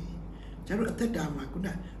လို့ရှိရင်ကျတို့အသက်တာမှာခုန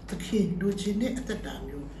သခင်လူချင်းတဲ့အသက်တာ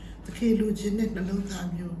မျိုးသခင်လူချင်းတဲ့နှလုံးသား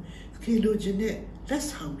မျိုးသခင်လူချင်းတဲ့လက်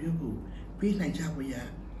ဆောင်မျိုးကိုပေးနိုင်ကြဖို့ရ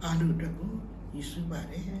အားလုံးအတွက်ကိုယေရှုပါ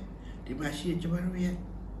တယ်ဒီမှာရှိကျမတို့ရဲ့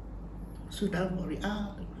ဆုတောင်းပေါ်ရအား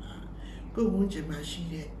ကိုဝန်ကျမရှိ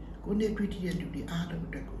တဲ့ကိုနေတွေ့တဲ့လူတွေအားလုံး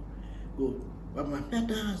အတွက်ကိုဘာမှပြ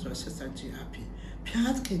တာဆိုဆက်ဆံခြင်းအဖြစ်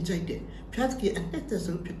ဖျားသခင်ကြိုက်တဲ့ဖျားသခင်အနှစ်သက်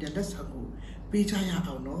ဆုံးဖြစ်တဲ့လက်ဆောင်ကိုပေးကြရ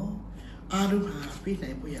အောင်နော်အားလုံးဟာပေး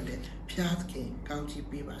နိုင်ဖို့ရတဲ့ဖျားသခင်ကောင်းချီး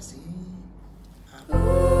ပေးပါစေအာမ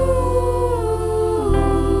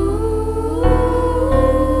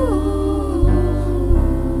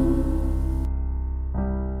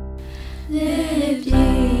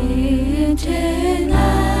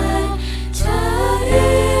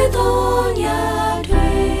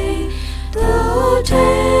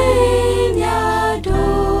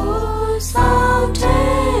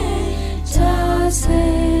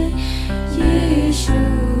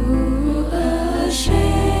Yeshua,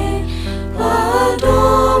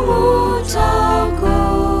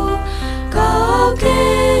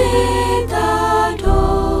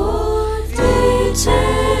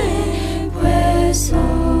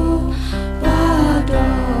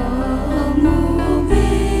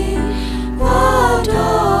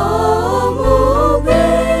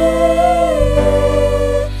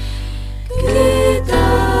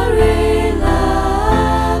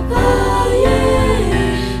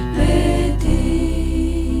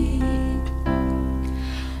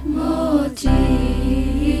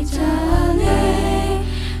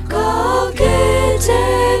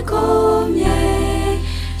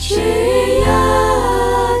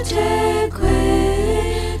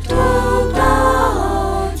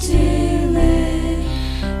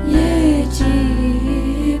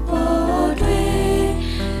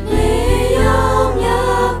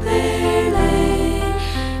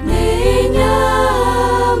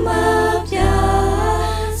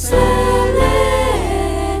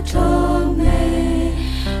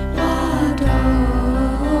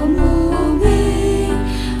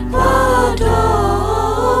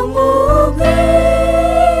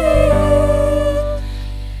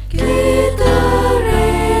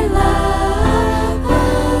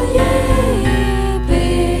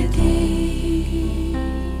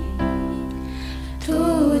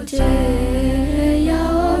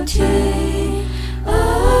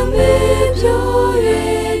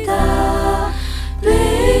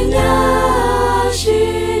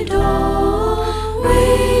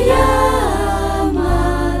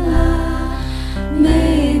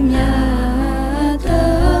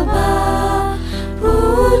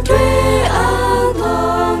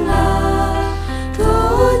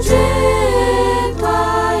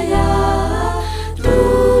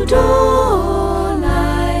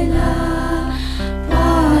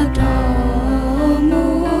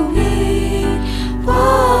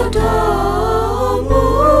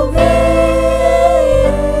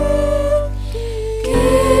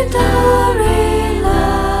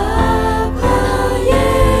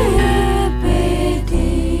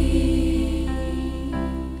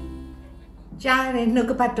 တဲ့နှုတ်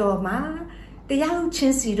ကပတ်တော်မှာတရားဥချ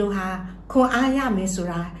င်းစီတို့ဟာခွန်အားရမယ်ဆို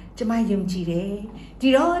တာကျမယုံကြည်တယ်ဒီ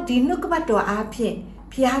တော့ဒီနှုတ်ကပတ်တော်အားဖြင့်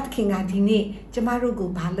ဖျားသခင်ကဒီနေ့ကျမတို့ကို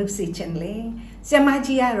ဘာလုပ်စေချင်လဲဆရာမ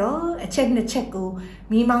ကြီးကတော့အချက်နှစ်ချက်ကို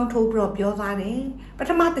မိမောင်းထိုးပြီးတော့ပြောသွားတယ်ပ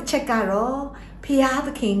ထမတစ်ချက်ကတော့ဖျားသ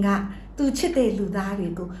ခင်ကသူချစ်တဲ့လူသားတွေ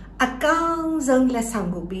ကိုအကောင်းဆုံးလက်ဆောင်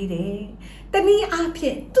ကိုပေးတယ်တနည်းအားဖြ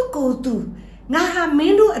င့်သူ့ကိုယ်သူငါဟာမ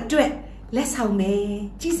င်းတို့အတွက်လက်ဆောင်မယ်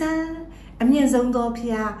ကြည်စမ်းအမြင့်ဆုံးသော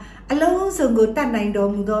ဖျားအလုံးစုံကိုတတ်နိုင်တော်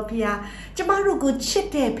မူသောဖျားကျမတို့ကိုချစ်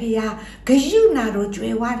တဲ့ဖျားဂရုဏာတော်ကြွ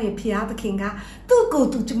ယ်ဝတဲ့ဖျားသခင်ကသူ့ကိုယ်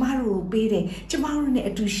သူကျမတို့ကိုပေးတယ်ကျမတို့နဲ့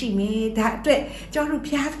အတူရှိမယ်ဒါအတွက်ကျမတို့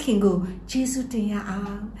ဖျားသခင်ကိုယေရှုတင်ရအော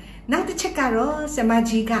င်နောက်တစ်ချက်ကတော့ဆမ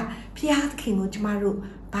ကြီးကဖျားသခင်ကိုကျမတို့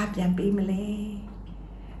ဘာပြန်ပေးမလဲ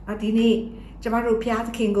ဒီနေ့ကျမတို့ဖျားသ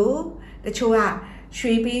ခင်ကိုတချို့က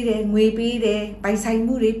ရွှေပေးတယ်ငွေပေးတယ်ပိုင်ဆိုင်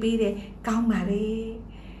မှုတွေပေးတယ်ကောင်းပါလေ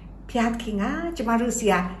ဖျားသခင်ကကျမတို့စီ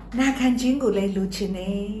ကနာခံခြင်းကိုလည်းလိုချင်တ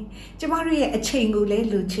ယ်ကျမတို့ရဲ့အချိန်ကိုလည်း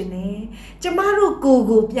လိုချင်တယ်ကျမတို့ကို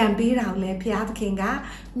ပြန်ပေးတာကိုလည်းဖျားသခင်က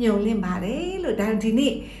မျှော်လင့်ပါတယ်လို့ဒါဒီ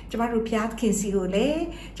နေ့ကျမတို့ဖျားသခင်စီကိုလည်း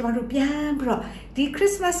ကျမတို့ပြန်ပြီးတော့ဒီခရ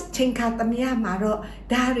စ်စမတ်ချိန်ခါသမယမှာတော့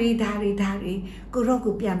ဒါတွေကိုရော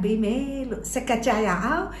ကိုပြန်ပေးမယ်လို့စက္ကကြရ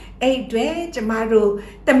အောင်အဲ့အတွက်ကျမတို့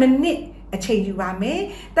10မိနစ်အချိန်ယူပါမယ်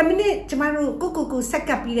။10မိနစ်ကျမတို့ကိုဆက်က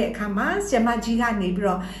ပ်ပြီးတဲ့အခါမှာဆရာမကြီးကနေပြီး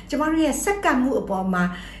တော့ကျမတို့ရဲ့ဆက်ကပ်မှုအပေါ်မှာ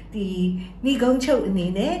ဒီဏိဂုံးချုပ်အနေ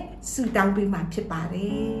နဲ့ဆူတောင်းပေးမှာဖြစ်ပါတ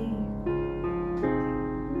ယ်။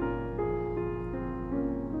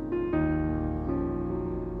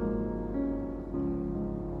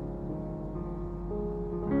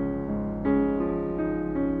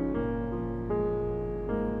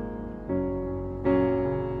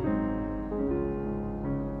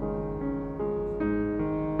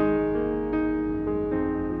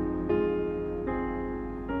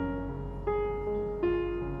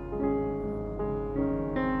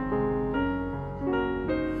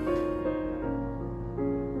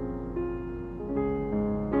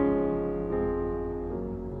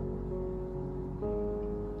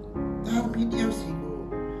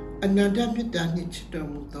အနန္တမြတ်တာနှင့်ချစ်တော်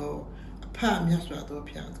မူသောအဖအမြတ်စွာသော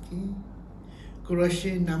ဘုရားသခင်ကိုရ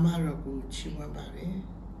ရှိနာမတော်ကိုချီးမွမ်းပါတယ်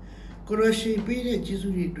ကိုရရှိပေးတဲ့ကျေး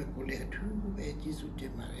ဇူးတွေအတွက်ကိုလည်းအထူးပဲကျေးဇူးတ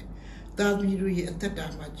င်ပါတယ်တာသမီတို့ရဲ့အသက်တာ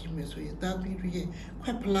မှာကြည့်မယ်ဆိုရင်တာသမီတို့ရဲ့ခွ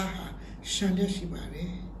က်ဖလားဟာရှမ်းလက်ရှိပါတ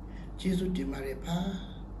ယ်ကျေးဇူးတင်ပါတယ်ပါ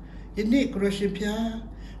ယနေ့ကိုရရှိဖျား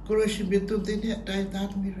ကိုရရှိမြတ်တဲ့အတိုင်းတာ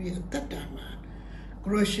သမီတို့ရဲ့အသက်တာမှာ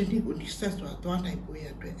ကိုရရှိဒီကိုနိစ္စစွာသွားနိုင်ဖို့ရ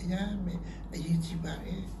အတွက်အများကြီးအရေးကြီးပါတ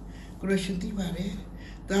ယ်ကိုရရှိတိပါတယ်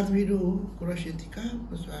တာသမီတို့ကိုရရှိတိက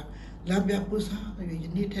ဆိုလာပြပူစာယ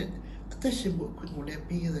နေ့တဲ့အသက်ရှင်ဖို့ခွင့်ကိုလည်း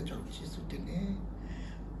ပေးရတဲ့ကြောင့်ကျေးဇူးတင်တယ်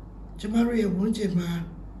ကျမတို့ရဲ့ဝန်းကျင်မှာ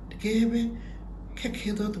တကယ်ပဲခက်ခဲ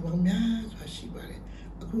သောသဘောများစွာရှိပါတယ်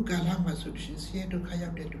အခုကာလမှာဆိုရှင်ဆင်းရဲဒုက္ခရော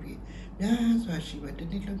က်တဲ့သူတွေများစွာရှိပါတယ်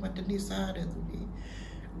တနေ့လုံးမှာတနေ့စားတဲ့သူတွေ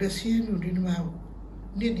ဒဆင်းလူတွေမှာ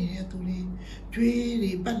နေနေတဲ့သူတွေကျွေး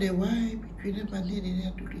တွေပတ်လည်ဝိုင်းကျွေးတဲ့ပတ်လည်နေ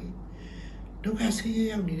တဲ့သူတွေဒုက္ခဆင်းရဲ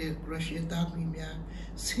ရောက်နေတဲ့ခရစ်ယာန်သားသမီးများ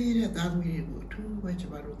ဆင်းရဲတဲ့သားသမီးတွေကိုအထူးပဲကျ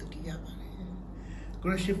မတို့တတိယပါတယ်ခ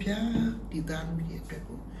ရစ်ယာန်ဖျားဒီသားသမီးတွေအတွက်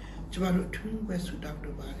ကိုကျမတို့အထူးပဲဆုတောင်း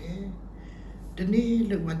လိုပါတယ်ဒီနေ့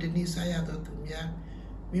လုံမတနေ့စားရတော့သူများ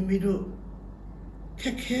မိမိတို့ခ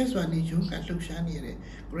က်ခဲစွာနေရုန်းကလှုပ်ရှားနေတဲ့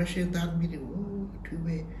ခရစ်ယာန်သားသမီးတွေကိုအထူး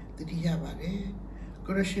ပဲတတိယပါတယ်ခ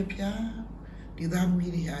ရစ်ယာန်ဖျားဒီသားသ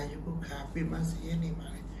မီးတွေဟာယခုခါပြမစရဲနေပါ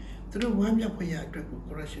တယ်သူတို့ဝမ်းမြောက်ဖွယ်ရအတွက်ကိုခ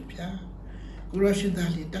ရစ်ယာန်ဖျားခရစ်ယာန်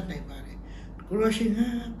သားလေးတတ်နိုင်ပါတယ်ခရစ်ယာ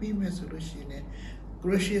န်ကပြီးမဲ့ဆိုလို့ရှိရင်ခ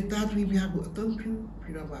ရစ်ယာန်သားသမီးများကိုအသုံးပြု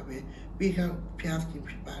ပြီးတော့ပါပဲပြီးခါဖျားခင်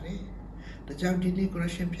ဖြစ်ပါတယ်ဒါကြောင့်ဒီနေ့ခရ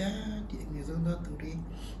စ်ယာန်ဖျားဒီအငယ်ဆုံးသောသူတွေ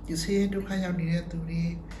ဒီဆေးဒုက္ခရောက်နေတဲ့သူတွေ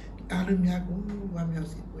အားလုံးများကိုဝမ်းမြောက်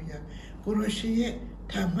စေဖို့ရခရစ်ယာန်ရဲ့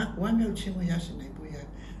ဓမ္မဝမ်းမြောက်ခြင်းကိုရရှိနိုင်ဖို့ရ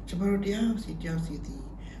ကျွန်တော်တို့တရားစီသည်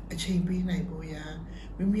အချိန်ပေးနိုင်ဖို့ရ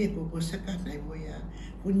မိမိကိုယ်ကိုဆက်ကပ်နိုင်ဖို့ရ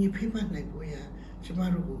ကိုကြီးဖိမတ်နိုင်ဖို့ရကျွန်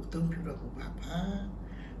တော်တို့ကိုအသုံးပြုတော်မူပါပါ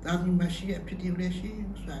ဒါမှမရှိရဖြစ်တယ်လေရှိ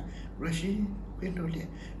ဆိုတာရရှိပြတ်လို့လေ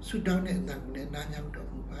ဆုတောင်းတဲ့အတန်ကိုလည်းနားညောင်းတော်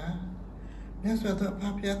မူပါမြတ်စွာဘု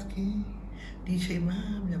ရားဖျားသခင်ဒီချိန်မှာ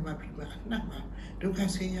မြန်မာပြည်မှာအနှံ့မှာဒုက္ခ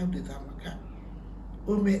ဆင်းရဲတဲ့သားမက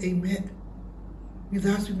အိုမေအိမ်မဲမိ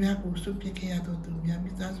သားစုများကိုစွန့်ပစ်ခဲ့ရတော့သူများ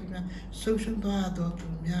မိသားစုများဆုံးရှုံးသွားတော့သူ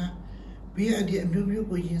များဘေးအန္တရာယ်အမျိုးမျိုး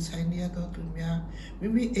ကိုရင်ဆိုင်နေရတော့သူများမိ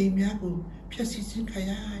မိအိမ်များကိုဖျက်ဆီးခြင်းခံ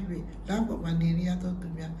ရ၍လောက်ပေါ်မှာနေရတော့သူ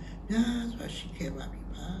များများစွာရှိခဲ့ပါပြီ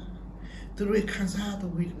ပါသူတို့ခံစား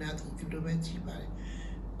တော့ဝိညာဉ်သူတို့ပဲကြည့်ပါတယ်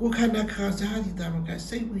ကိုခန္ဓာခံစားရတဲ့မှာ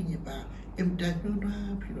စိတ်ဝိညာဉ်ပါအင်တန်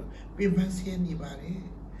နှွားပြီးတော့ပြင်ပန်းစင်းနေပါတယ်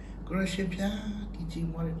ခရစ်ယာန်ဖျားဒီကြီး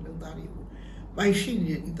မောတဲ့လူသားတွေကို ပိုင်ရှိ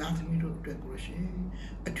နေတဲ့သားသမီးတို့အတွက်ကိုရှင်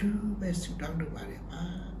အထူးပဲဆုတောင်းလုပ်ပါတယ်ပါ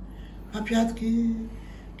ဖဖျားခင်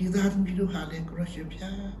ဒီသားသမီးတို့ဟာလည်းကိုရရှင်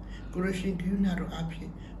ဖျားကိုရရှင်ကယူနာတို့အဖြစ်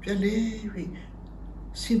ပြလဲ၍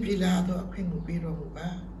စင်ပြေလာတော့အခွင့်ကိုပေးတော်မူပါ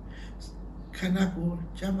ခန္ဓာကိုယ်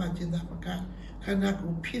ကျမ်းမာခြင်းသာမကခန္ဓာ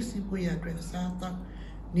ကိုယ်ဖြစ်စီဖို့ရအတွက်အစားတောက်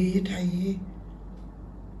နေထိုင်ရေး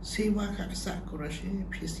စေဝါကအစကိုရရှိ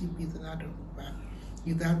ဖြစ်စီပြီးသနာတော်ပါ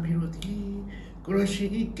ဒီသားမီးတို့ဒီကိုရရှိ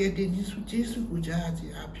ကဲတင်ကြီးစုကျေးဇူးကိုကြားခြ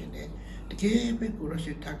င်းအဖြစ်နဲ့တကယ်ပဲကိုရ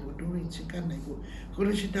ရှိတကူတို့ရင်ချစ်ကန်နိုင်ဖို့ကိုရ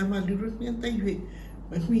ရှိတမလူတို့နဲ့တိုက်၍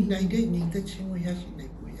မမှီနိုင်တဲ့ညီသက်ချင်းကိုရရှိနို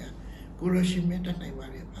င်ဖို့ရကိုရရှိမြတ်နိုင်ပါ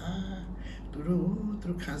လေပါသူ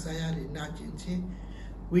တို့ခံစားရတဲ့နာကျင်ခြင်း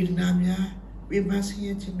ဝေဒနာများပြမစီရ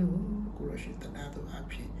င်ခြင်းတို့ကိုရရှိတနာတို့အ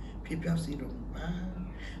ဖြစ်ဖြစ်ပြောက်စီတော်မူပါ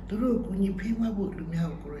သူတို့ကိုညီဖေးမဖို့လူ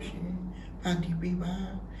များကိုရရှိဖန်တီးပေးပါ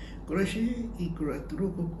ကိုရရှိဤကိုရသူ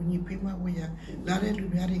တို့ကိုညီဖေးမဖို့ရလာတဲ့လူ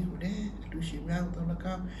များတွေကိုလည်းလူရှိများတို့လည်း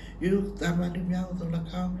ကောင်းရုပ်တာမလူများတို့လည်း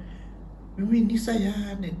ကောင်းမိမိနိစ္စရ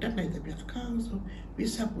နဲ့တတ်နိုင်တဲ့ပြတ်ကောင်းဆိုဝိ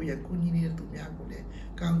သပူရကိုညီနေတဲ့သူများကိုလည်း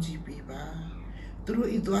ကောင်းကြည့်ပေးပါသူတို့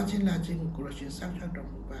ဤသွားခြင်းလာခြင်းကိုရရှိဆောက်ရှောက်တော်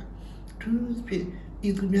မူပါသူဖြစ်ဤ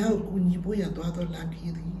သူများကိုညီဖို့ရသွားတော်လာ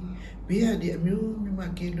ခဲ့သည်ဘေးရတဲ့အမျိုးမျိုးက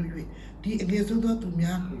ကဲလို့၍ဒီအငယ်ဆုံးသောသူ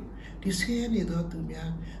များကိုဒီဆင်းရဲနေသောသူများ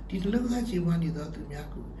ဒီနှလုံးသားကြီးဝမ်းနေသောသူများ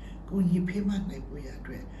ကိုညီဖေးမနိုင်ဖို့ရအ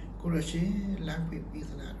တွက်ကိုရရှိလမ်းပြပေး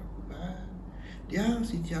သနာတော်မူပါတရား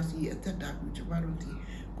စီကြောက်စီအသက်တာကိုကျမတို့ဒီ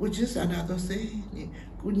ကိုချစ်စာနာတော်စေနဲ့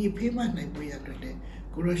ကိုညီဖေးမနိုင်ဖို့ရအတွက်လည်း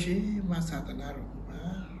ကိုရရှိမဆာသနာတော်မူပါ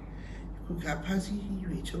ခုကဖန်စီ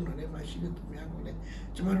ရွေချုံတော်နဲ့မရှိတဲ့သူများကိုလည်း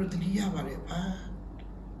ကျမတို့တတိယပါတယ်ပါ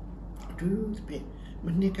သူပြမ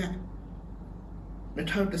နစ်က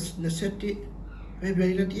2021ဖေဖော်ဝါ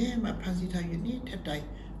ရီလတည်းမှာဖန်စီထားရနေထက်တိုင်း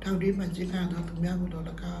ထောင်တွင်းမှာကျင်းလာတော့သူများကိုတော့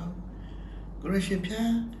၎င်းကိုရရှိ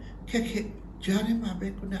ဖျားခက်ခက်ကြားထဲမှာပဲ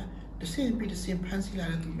ခုနတစ်စင်ပြီးတစ်စင်ဖန်စီလာ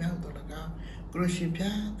တဲ့သူများကိုတော့၎င်းကိုရရှိ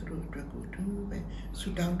ဖျားသူတို့အတွက်ကိုသူပဲဆူ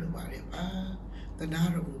တောင်းတော်ပါတယ်ပါတနာ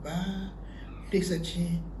တော်မူပါတိတ်ဆက်ခြ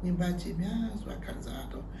င်းမြင်ပါခြင်းများစွာခံစား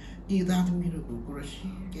တော့ဤသားသမီးတို့ကိုကိုရရှိ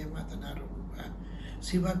ကဲမှာတနာတော်မူပါ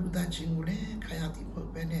စေဝါကုသခြင်းကိုလည်းခါရသည်မဟု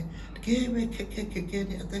တ်ပဲနဲ့တကယ်ပဲခက်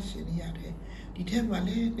နဲ့အသက်ရှင်နေရတယ်ဒီထက်မှလ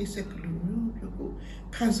ည်းနှိစ္စကလူမျိုးကို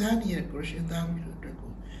ခံစားနေရတဲ့ကိုရှင်သားမျိုးတို့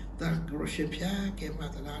ကိုတာကိုရှင်ဖျားကဲမှာ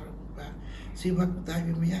တနာတော်မူပါစေဝါကုသခြ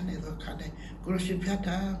င်းမရတဲ့တော့ခါတဲ့ကိုရှင်ဖျား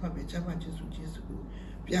တာမှပဲချမ်းသာခြင်းစုကို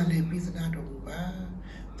ပြန်လည်ပြီးသနာတော်မူပါ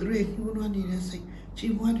သူတို့ရဲ့ညှိုးနှွမ်းနေတဲ့စိတ်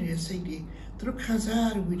ချီးမွမ်းနေတဲ့စိတ်တွေသူတို့ခံစား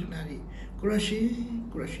ရတဲ့ဝေဒနာတွေကိုရှ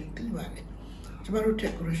င်သိပါတယ်ကျမတို့တ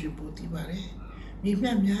က်ကိုရှင်ပူသိပါတယ်ညီမ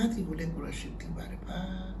များစီကိုလည်းကိုရရှိသိပါတယ်ပါ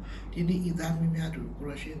ဒီနေ့ဤသားများတို့ကို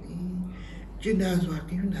ရရှိသည်ကျင်းသားစွာ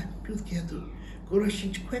ကိန်းနိုင်ပြုတ်ခဲ့သူကိုရရှိ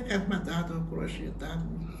ခွဲကမှတ်သားတော့ကိုရရှိသား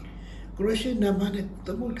ကိုရရှိနာမနဲ့တ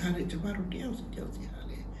မှုထားတဲ့ကျမတို့တယောက်စီဟာ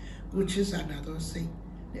လေကိုချစ်စာနာသောစိတ်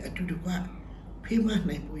နဲ့အတူတကွဖေးမ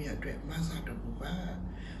နိုင်ဖို့ရအတွက်မဆာတော်မူပါ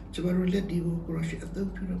ကျမတို့လက်ဒီကိုကိုရရှိအ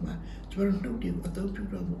သုံးပြုတော့မှာကျမတို့နှုတ်ဒီကိုအသုံးပြု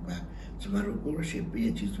တော့မူပါကျမတို့ကိုရရှိပြ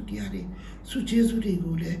ည့်ကျေးဇူးတရားတွေဆုကျေးဇူးတွေ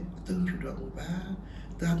ကိုလည်းအသုံးပြုတော့မူပါ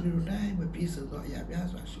ဒါမျိုးတိုင်းမပြည့်စုံသောအရာများ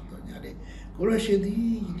စွာရှိတော်ညာလေကိုရရှိသည်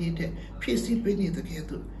ဒီတဲ့ဖြစ်စီပေးနေတဲ့ကဲ့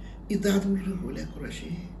သို့ဤသားသမီးတို့ကိုလည်းကိုရ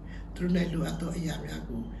ရှိသူတို့နဲ့လိုအပ်သောအရာများ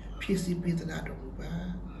ကိုဖြစ်စီပေးသနာတော်မူပါ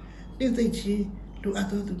နေ့သိချင်းလိုအပ်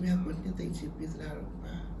သောသူများကိုနေ့သိချင်းပေးသနာတော်မူ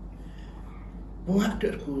ပါဘဝအတွ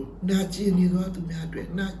က်ကိုနာကျင်နေသောသူများအတွက်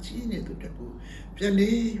နာကျင်နေသူတွေကိုပြန်လဲ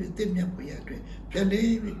၍တင့်မြတ်ဖို့ရအတွက်ပြန်လဲ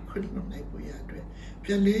၍ခွင့်လွှတ်နိုင်ဖို့ရအတွက်ပြ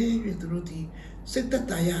န်လဲ၍သူတို့ဒီစိတ်သက်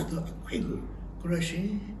သာရသောအခွင့်ကိုကိုရရှိ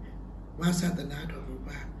ဝါသနာတော်မူ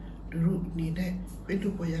ပါသူတို့နေနဲ့ခွင့်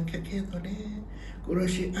တို့ပေါ်ရခက်ခဲတော့လေကိုရ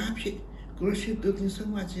ရှိအားဖြင့်ကိုရရှိသူတင်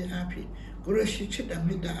ဆုံးမခြင်းအားဖြင့်ကိုရရှိချစ်တဲ့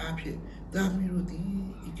မေတ္တာအားဖြင့်ဒါမျိုးတို့ဒီ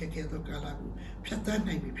ခက်ခဲသောကာလကိုဖြတ်သန်း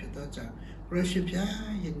နိုင်ပြီဖြစ်သောကြောင့်ကိုရရှိပြ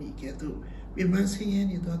ယနေ့ကဲ့သို့ပြမဆင်းရဲ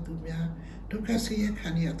နေသောသူများဒုက္ခဆင်းရဲခံ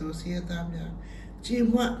ရသောဆင်းရဲသားများကြေ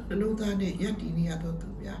မွနှလုံးသားနဲ့ယက်တည်နေရသောသူ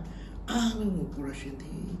များအားလုံးကိုကိုရရှိသ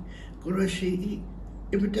ည်ကိုရရှိ၏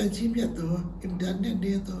အမတန်ကြီးမြတ်သောအမတန်နဲ့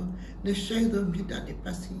နေသောနှဆိုင်သောမြတ်တဲ့ပ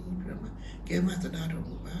တ်စီပြမကဲမသနာတော်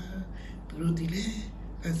မူပါသူတို့ဒီလေ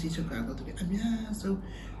အစီချုပ်ကတော့သူအများဆုံး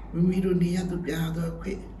မိမိတို့နေရသူပြသော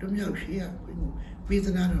ခွေတို့မြောက်ရှိရခွေကိုပေးသ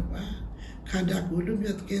နာတော်ပါခန္ဓာကိုယ်တို့မြ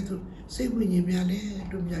တ်ကဲ့သို့စိတ်ဝိညာဉ်များလည်း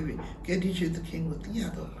တို့မြောက်၍ကဲတိရှိသခင်ကိုသိရ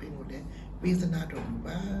သောခွေကိုလည်းပေးသနာတော်မူ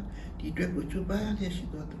ပါဒီအတွက်ကိုကျူပါလျက်ရှိ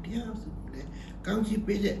သောသူတရားစုကိုလည်းကောင်းချီး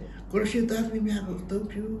ပေးတဲ့ကိုရရှိသားသမီးများကိုအသုံး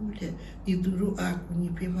ပြုတဲ့ဤသူတို့အားကိုညီ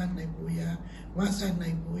ဖေးမနိုင်ဖို့ရာဝါဆ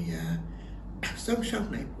နိုင်ဖို့ရာစောင့်ရှောက်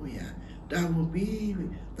နိုင်ဖို့ရာတာဝန်ပြီး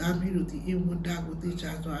တာမီးတို့ဒီအဝန်တာကိုသိချ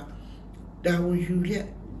စွာတာဝန်ယူရက်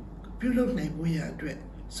ပြုလုပ်နိုင်ဖို့ရာအတွက်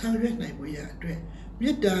ဆောင်ရွက်နိုင်ဖို့ရာအတွက်မေ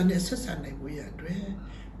တ္တာနဲ့ဆက်ဆံနိုင်ဖို့ရာအတွက်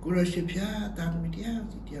ကိုရရှိဖျားတာမီတယော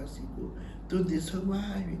က်စီကိုသူဒီဆုံးမ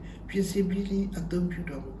၍ဖြစ်စီပြီးအသုံးပြု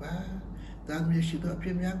တော်မူပါတာမရှိတော့ပြ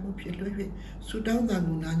များမှုဖြစ်လို့၍ဆုတောင်းတာ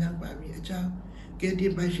မူနာညာပါပြီအကြောင်းကဲဒီ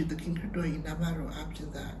ပိုင်ရှိသခင်ခရစ်တော်၏နာမတော်အဖြစ်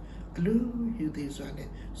သာအလူယူသေးစွာနဲ့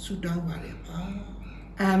ဆုတောင်းပါရပါ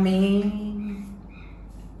အာမင်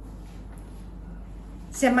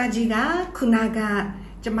ဆရာမကြီးကခုနက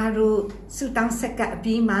ကျမတို့ဆုတောင်းဆက်ကအ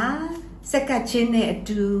ပြီးမှာဆက်ကချင်းနဲ့အ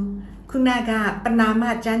တူခုနကပနာမ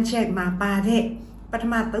ကျမ်းချက်မှာပါတဲ့ပထ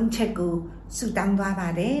မ3ချက်ကိုဆုတောင်းသွားပါ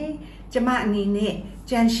တယ်ကျမအနေနဲ့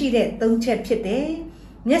ကြံရှိတဲ့3ချက်ဖြစ်တယ်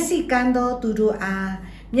မျက်စိကန်းသောသူတို့အား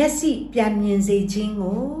မျက်စိပြန်မြင်စေခြင်း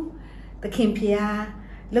ကိုသခင်ဖျား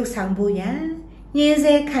လှုပ်ဆောင်ဖို့ရန်ညှင်း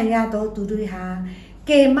ဆဲခံရသောသူတွေဟာ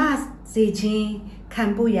ကေမစေခြင်းခံ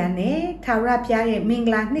ဖို့ရန်နဲ့ထာဝရဘုရားရဲ့မင်္ဂ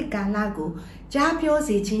လာနှစ်ကာလကိုကြားပြော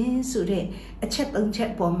စေခြင်းဆိုတဲ့အချက်3ချ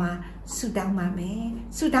က်ပေါ်မှာဆုတောင်းပါမယ်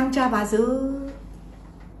ဆုတောင်းကြပါစို့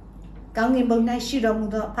ကောင်းကင်ဘုံ၌ရှိတော်မူ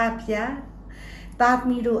သောအဖဖျားသားသ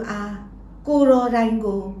မီးတို့အားကိုတော်တိုင်း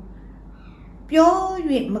ကိုပြော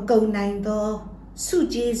၍မကုန်နိုင်သောဆု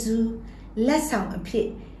ကျေးဇူးလက်ဆောင်အဖြစ်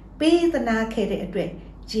ပေးသနာခဲ့တဲ့အတွက်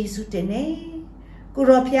ကျေးဇူးတင်နေကို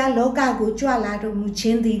တော်ဖျားလောကကိုကြွလာတော်မူခြ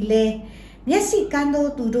င်းသည်လေမျက်စိကန်းသော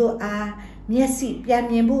သူတို့အားမျက်စိပြန်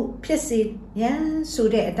မြင်ဖို့ဖြစ်စေရန်ဆို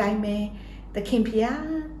တဲ့အတိုင်းပဲသခင်ဖျား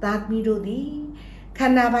သားသမီးတို့သည်ခ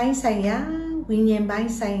န္ဓာပိုင်းဆိုင်ရာဝိညာဉ်ပို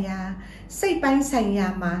င်းဆိုင်ရာစိတ်ပိုင်းဆိုင်ရာ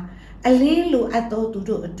မှာအလင်းလိုအပ်သောသူ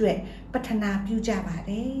တို့အတွက်ပထနာပြုကြပါ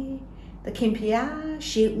တယ်သခင်ဖျား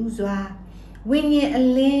ရှေးဥစွာဝိညာဉ်အ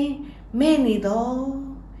လင်းမဲ့နေသော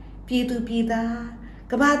ပြည်သူပြည်သား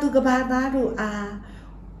ကဘာသူကဘာသားတို့အား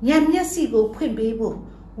ဉာဏ်မျက်စိကိုဖွင့်ပေးဖို့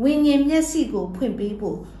ဝိညာဉ်မျက်စိကိုဖွင့်ပေး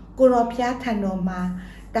ဖို့ကိုရောဖျားထံတော်မှာ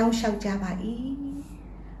တောင်းလျှောက်ကြပါ၏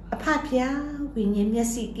အဖဖျားဝိညာဉ်မျက်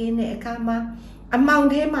စိကင်းတဲ့အခါမှာအမောင်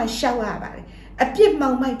ထဲမှာရှောက်ရပါတယ်အပြစ်မော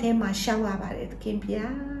င်မိုက်ထဲမှာရှောက်ရပါတယ်သခင်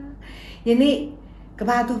ဖျားယနေ့က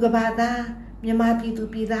ဘာသူကဘာသားမြန်မာပြည်သူ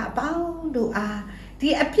ပြည်သားအပေါင်းတို့အားဒီ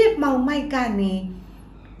အပြစ်မောင်မိုက်ကနေ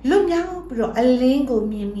လွတ်မြောက်ပြီးတော့အလင်းကို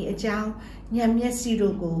မြင်မိအကြောင်းဉာဏ်မျက်စိ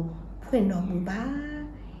တို့ကိုဖွင့်တော်မူပါ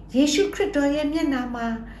ယေရှုခရစ်တော်ရဲ့မျက်နှာမှာ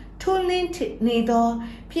ထိုးလင်းနေသော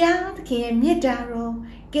ဘုရားသခင်ရဲ့မေတ္တာတော်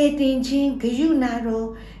ကယ်တင်ခြင်းဂရုဏာတော်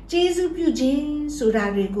ကျေးဇူးပြုခြင်းဆိုတာ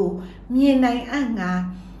တွေကိုမြင်နိုင်အံ့ငါ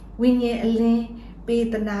ဝိညာဉ်အလင်းပေး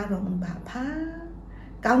သနာတော်မူပါဖာ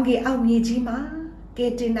ကောင်းကင်အောက်မြေကြီးမှာက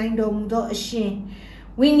ယ်တင်နိုင်တော်မူသောအရှင်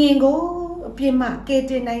ဝိညာဉ်ကိုအပြစ်မှကယ်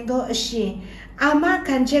တင်နိုင်သောအရှင်အာမ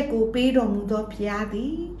ခံချက်ကိုပေးတော်မူသောဘုရားသ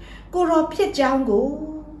ည်ကိုတော်ဖြစ်ကြောင်းကို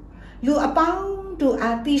လူအပေါင်းတို့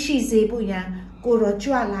အားသိရှိစေဖို့ရန်ကိုတော်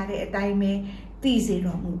ကြွလာတဲ့အတိုင်းပဲသိစေ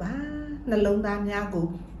တော်မူပါနှလုံးသားများကို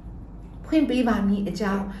ဖွင့်ပေးပါမည်အ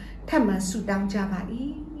ကြောင်းထပ်မံဆုတောင်းကြပါ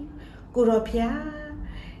၏ကိုတော်ဖျား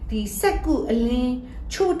ဒီစက္ကုအလင်း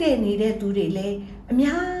ချို့တဲ့နေတဲ့သူတွေလည်းအ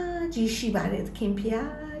များကြီးရှိပါတယ်သခင်ဖျား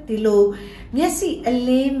ဒီလိုမျက်စိအလ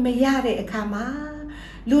င်းမရတဲ့အခါမှာ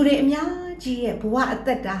လူတွေအများကြီးရဲ့ဘဝအသ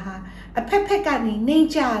က်တာဟာအဖက်ဖက်ကနေနှိမ့်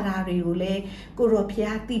ကြတာတွေကိုလည်းကိုတော်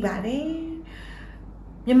ဖျားသိပါတယ်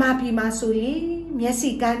မြမပြည်မှာဆိုရင်မျက်စိ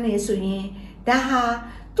ကန်းနေဆိုရင်ဒါဟာ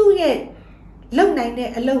သူ့ရဲ့လုံနိုင်တဲ့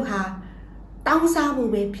အလုပ်ဟာတောင်းစား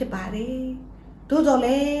ဖို့ပဲဖြစ်ပါတယ်သို့တော်လ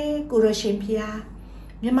ည်းကိုရရှင်ဖျား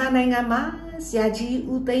မြန်မာနိုင်ငံမှာဆရာကြီး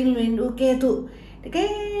ဦးသိန်းလွင်တို့ကဲ့သို့တက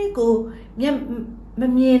ယ်ကိုမ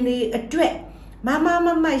မြင်နေအတွက်မ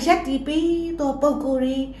ရက်တီးပြီးတော့ပုံကိုယ်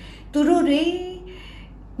တွေသူတို့တွေ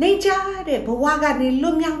နှိမ့်ချတဲ့ဘဝကနေလွ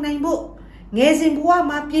တ်မြောက်နိုင်ဖို့ငယ်စဉ်ဘဝ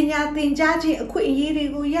မှာပညာသင်ကြားခြင်းအခွင့်အရေးတွေ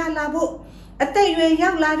ကိုရလာဖို့အသက်အရွယ်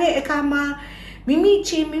ရောက်လာတဲ့အခါမှာမိမိ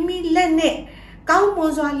ချေမိမိလက်နဲ့ကောင်းမွ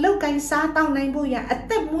န်စွာလောက်ကင်စားတောင်းနိုင်ဖို့ရအ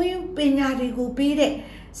သက်မွေးပညာတွေကိုပေးတဲ့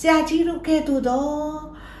ဆရာကြီးတို့ကဲ့သို့သော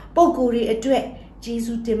ပုဂ္ဂိုလ်တွေအတွက်ကျေး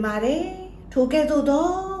ဇူးတင်ပါတယ်ထိုကဲ့သို့သော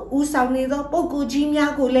ဦးဆောင်နေသောပုဂ္ဂိုလ်ကြီး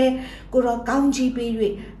များကိုလည်းကိုတော်ကောင်းချီးပေး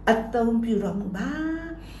၍အသုံးပြုတော်မူပါ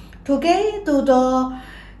ထိုကဲ့သို့သော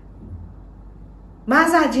မ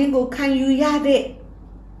ဆာခြင်းကိုခံယူရတဲ့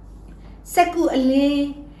စက္ကုအလင်း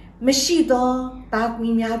မရှိသောသားသ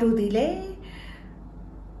မီးများတို့သည်လည်း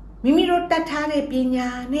မိမိတို့တတ်ထားတဲ့ပညာ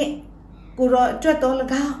နဲ့ကိုတော်အတွက်တော်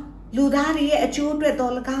၎င်းလူသားတွေရဲ့အကျိုးအတွက်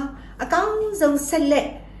တော်၎င်းအကောင်းဆုံးဆက်လက်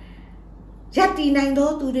ရပ်တည်နိုင်သော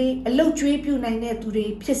သူတွေအလုတ်ကျွေးပြုနိုင်တဲ့သူတွေ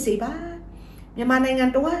ဖြစ်စေပါမြန်မာနိုင်ငံ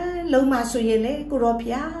တဝန်းလုံးမှာဆိုရင်လေကိုတော်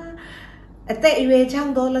ဖျားအသက်အရွယ်ချော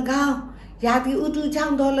င်းတော်၎င်းရာသီဥတုချော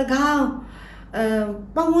င်းတော်၎င်း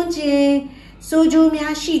ပတ်ဝန်းကျင်စိုးကျိုး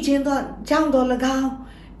များရှိခြင်းသောချောင်းတော်၎င်း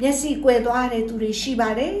မျက်စိကွယ်သွားတဲ့သူတွေရှိပါ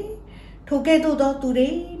တယ်ထိုကဲ့သို့သောသူတွေ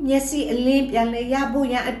မျက်စိအလင်းပြန်လဲရဖို့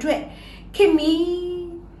ရန်အတွက်ခင်မီ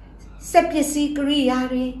စက်ပစ္စည်းကိရိယာ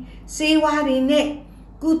တွေစေဝါတွေနဲ့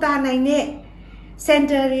ကုသနိုင်တဲ့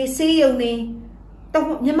center တွေဆေးရုံတွေတော့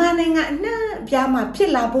မြန်မာနိုင်ငံအနှံ့ပြားမှာဖြ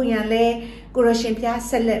စ်လာဖို့ရန်လဲကိုရရှင်ဖျား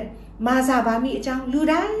ဆက်လက်မာစာပါမိအကြောင်းလူ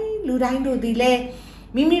တိုင်းတို့ဒီလဲ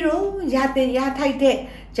မိမိတို့ရတဲ့ရထိုက်တဲ့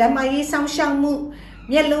ဂျမားရေးဆောင်ရှောက်မှု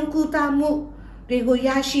မျက်လုံးကူတာမှုတွေကိုရ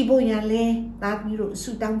ရှိဖို့ရန်လဲသားသမီးတို့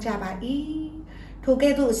ဆုတောင်းကြပါ၏ထို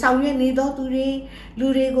ကဲ့သို့ဆောင်ရွက်နေသောသူတွေလူ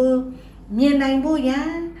တွေကိုမြင်နိုင်ဖို့ရန်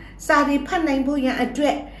စာတွေဖတ်နိုင်ဖို့ရန်အတွ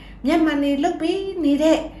က်မျက်မှန်တွေလုပ်ပြီးနေ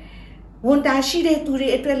တဲ့ဝန်တာရှိတဲ့သူတွေ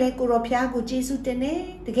အတွက်လဲကိုရောဖျားကိုကျေးဇူးတင်တယ်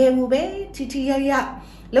တကယ်ကိုပဲထရရ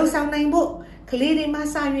လှုပ်ဆောင်နိုင်ဖို့ကလေးတွေမှ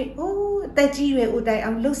စ၍အသက်ကြီးရွယ်ဦးတိုင်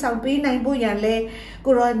အောင်လှုပ်ဆောင်ပေးနိုင်ဖို့ရန်လဲ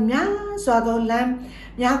ကိုရောများစွာသောလမ်း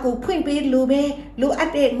များကိုဖွင့်ပေးလိုပဲလိုအ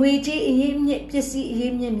ပ်တဲ့ငွေကြေးအရင်းမြစ်ပစ္စည်းအရ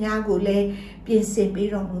င်းမြစ်များကိုလဲပြင်ဆင်ပေး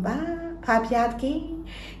တော်မူပါဖာဖျားခင်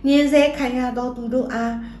ညင်စေခံရသောသူတို့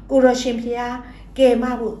အားကိုရောရှင်ဖျားကယ်မ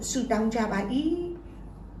ဖို့ဆုတောင်းကြပါ၏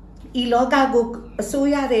ဤလောကကိုအစိုး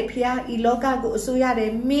ရတဲ့ဖျားဤလောကကိုအစိုးရ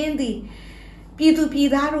တဲ့မင်းသည်ပြည်သူပြည်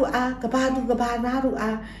သားတို့အားကဘာသူကဘာသားတို့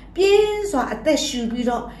အားပြင်းစွာအသက်ရှူပြီး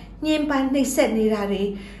တော့ညှဉ်းပန်းနှိပ်စက်နေတာတွေ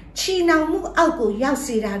ချီနှောင်မှုအောက်ကိုရောက်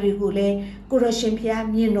စေတာတွေကိုလည်းကိုရရှင်ဖျား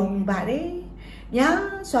မြင်တော်မူပါတယ်။များ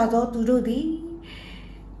စွာသောသူတို့သည်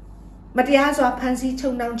မတရားစွာဖန်ဆီးချု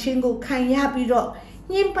ပ်နှောင်ခြင်းကိုခံရပြီးတော့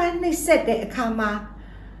ညှဉ်းပန်းနှိပ်စက်တဲ့အခါမှာ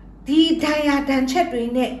ဒီဒဏ်ရာဒဏ်ချက်တွေ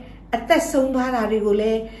နဲ့အသက်ဆုံးသွားတာတွေကိုလ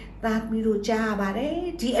ည်းသားသမီးတို့ကြားရပါတယ်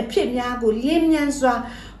ဒီအဖြစ်များကိုလင်းမြန်စွာ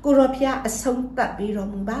ကိုရောဖျားအဆုံးသတ်ပြီးတော်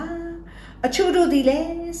မူပါအချို့တို့သည်လ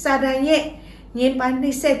ည်းစာတန်ရဲ့ညှဉ်းပန်း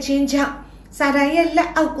နှိပ်စက်ခြင်းကြောင့်စာတန်ရဲ့လ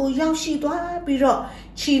က်အောက်ကိုရောက်ရှိသွားပြီးတော့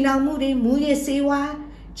ချီနှောင်မှုတွေမူရစ်စေဝါ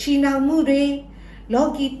ချီနှောင်မှုတွေလော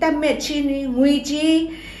ကီတက်မဲ့ခြင်းတွေငွေကြေး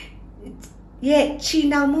ရဲ့ချီ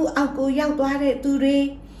နှောင်မှုအောက်ကိုရောက်သွားတဲ့သူတွေ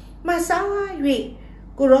မဆား၍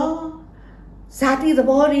ကိုရောဇာတိသ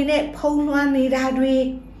ဘောတွေနဲ့ဖုံးလွှမ်းနေတာတွေ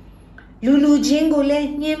လူချင်းကိုလည်း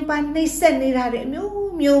ညှဉ်းပန်းနှိပ်စက်နေတာတွေ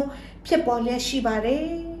မျိုးဖြစ်ပေါ်လျက်ရှိပါတယ်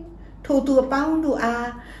ထို့သူအပေါင်းတို့အား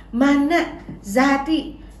မာနဇာတိ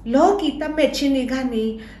လောကီတတ်မဲ့ခြင်းတွေကနေ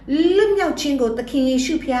လွတ်မြောက်ခြင်းကိုသခင်ယေ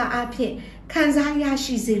ရှုဖျားအားဖြင့်ခံစားရ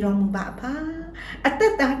ရှိစေတော်မူပါဖာအသ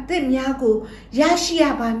က်တာတစ်များကိုရရှိရ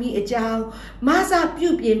ပါမည်အကြောင်းမဆာပြု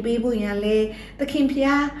ပြင်ပေးဖို့ရန်လဲသခင်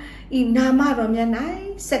ဖျားဤနာမတော်မြတ်၌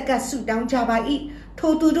စက္ကပ်ဆုတောင်းကြပါ၏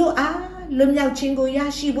ထိုသူတို့အားလွတ်မြောက်ခြင်းကိုရ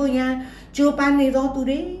ရှိဖို့ရန်ကြိုးပမ်းနေသောသူ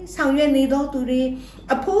တွေဆောင်ရွက်နေသောသူတွေ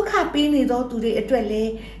အဖိုးခပေးနေသောသူတွေအတွက်လ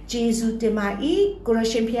ည်းယေရှုတင်ပါ၏ကိုရ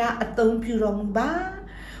ရှင်ဖျားအသုံးပြုတော်မူပါ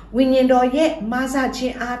ဝိညာဉ်တော်ရဲ့မဆာခြ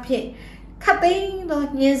င်းအားဖြင့်ခတ်သိမ်းသော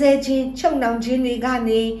ညှင်းဆဲခြင်းချုပ်နှောင်ခြင်းတွေက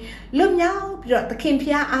နေလွတ်မြောက်ပြီးတော့သခင်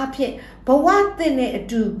ဖျားအားဖြင့်ဘဝသစ်နဲ့အ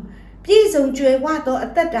တူပြည့်စုံကြွယ်ဝသောအ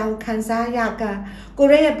သက်တာကိုခံစားရကကို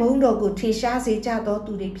ရဲရဲ့ဘုန်းတော်ကိုထင်ရှားစေကြသော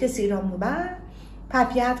သူတွေဖြစ်စေတော်မူပါဖ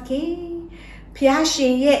ဖျားခင်ဖျားရှ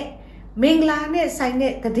င်ရဲ့မင်္ဂလာနဲ့ဆိုင်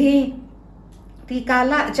တဲ့တည်ဒီကာ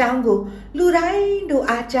လအကြောင်းကိုလူတိုင်းတို့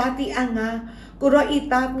အားကြားသိအပ်ငါကိုရောဤ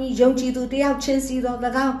သားမီယုံကြည်သူတယောက်ချင်းစီတော်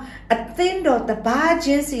၎င်းအသင်းတော်တပါးချ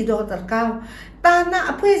င်းစီတော်၎င်းတာနာ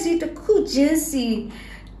အဖွဲ့အစည်းတစ်ခုချင်းစီ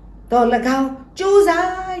တော်၎င်းကြိုးစား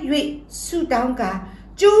၍ဆုတောင်းကာ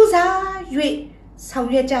ကြိုးစား၍ဆောင်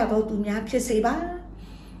ရွက်ကြသောသူများဖြစ်စေပါ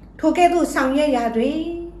ထိုကဲ့သို့ဆောင်ရွက်ရာတွင်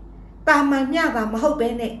တာမန်မျှတာမဟုတ်ဘဲ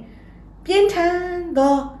နဲ့ပြင်းထန်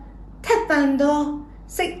သောထက်သန်သော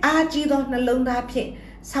စိတ်အားကြီးသောနှလုံးသားဖြင့်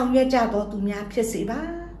ဆောင်ရွက်ကြသောသူများဖြစ်စေပါ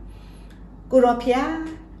ကိုရောဖျား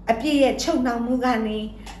အပြည့်ရဲ့ချုပ်နှောင်မှုကနေ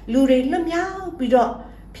လူတွေလွတ်မြောက်ပြီးတော့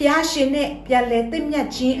ဖျားရှင်နဲ့ပြန်လဲသိမြတ်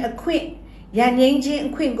ခြင်းအခွင့်ရန်ငြိမ်းခြင်း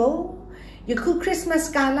အခွင့်ကိုယခုခရစ်မတ်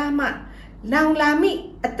ကာလမှာလောင်လာမိ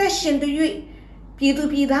အသက်ရှင်သူ၍ပြည်သူ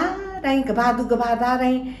ပြည်သားတိုင်းကဘာသူကဘာသား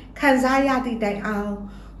တိုင်းခံစားရသည့်တိုင်အောင်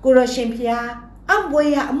ကိုရောရှင်ဖျားအဘွေ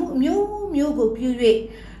ရအမှုမျိုးကိုပြု၍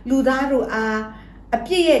လူသားတို့အားအ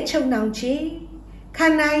ပြည့်ရဲ့ချုပ်နှောင်ခြင်းခ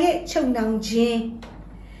န္ဓာရဲ့ချုပ်နှောင်ခြင်း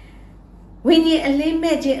ဝိညာဉ်အလင်း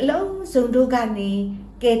မဲ့ခြင်းအလုံးစုံတို့ကနေ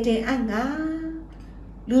ကယ်တင်အပ်ငါ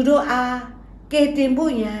လူတို့အားကယ်တင်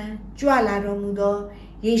ဖို့ရန်ကြွလာတော်မူသော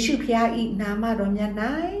ယေရှုဖျား၏နာမတော်မြတ်၌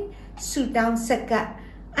ဆုတောင်းဆက်ကပ်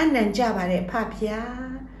အနံ့ကြပါတဲ့ဖဖျား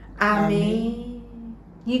အာမင်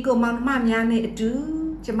ညီကိုမောင်နှမများနဲ့အတူ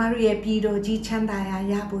ကျမတို့ရဲ့ပြည်တော်ကြီးချမ်းသာရာ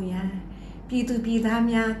ရဖို့ရန်ပြည်သူပြည်သား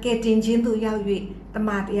များကယ်တင်ခြင်းသို့ရောက်၍တမ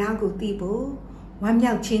န်တရားကိုသိဖို့ဝမ်း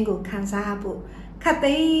မြောက်ခြင်းကိုခံစားဖို့ခတ်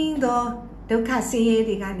သိမ်းသောဒုက္ခဆင်းရဲ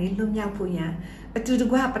တွေကနေလွတ်မြောက်ဖို့ရန်အတူတ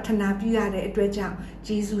ကွပထနာပြုရတဲ့အတွက်ကြောင့်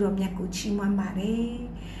ယေရှုတော်မြတ်ကိုချီးမွမ်းပါတယ်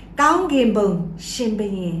။ကောင်းကင်ဘုံရှင်ဘု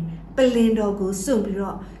ရင်ပလင်တော်ကိုစွန့်ပြီး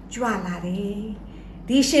တော့ကြွလာတယ်။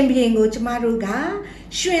ဒီရှင်ဘုရင်ကိုကျမတို့က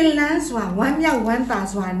ရွှင်လန်းစွာဝမ်းမြောက်ဝမ်းသာ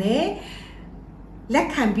စွာနဲ့လက်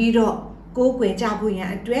ခံပြီးတော့ကိုးကွယ်ကြဖို့ရန်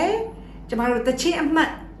အတွက်ကျမတို့တခြင်းအမှ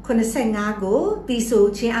တ်85ကိုတည်ဆို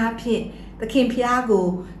ခြင်းအပြင်သ သခင်ဖျားကို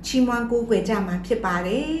ချီးမွမ်းကိုးကွယ်ကြမှာဖြစ်ပါတ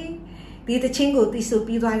ယ်ဒီသချင်းကိုတီးဆို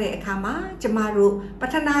ပြီးသွားတဲ့အခါမှာကျမတို့ပ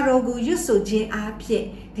ထနာတော်ကိုရွတ်ဆိုခြင်းအားဖြင့်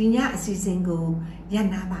ဒီညအစီအစဉ်ကိုရပ်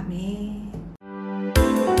နာပါမယ်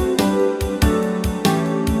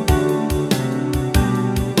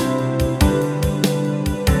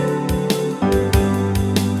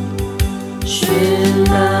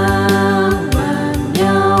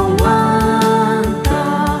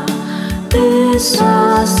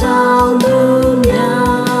Sa sao nu nya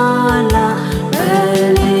la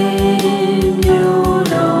beli myo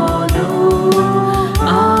do do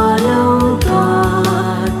a lo twa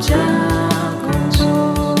cha con so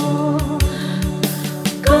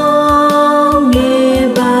con nghe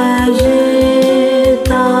ba ye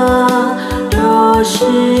ta do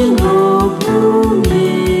shin go pu me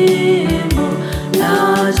mo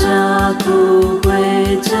la ja ku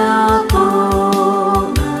kwe cha ko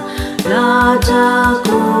cha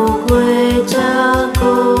cô quê cha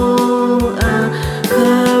cô a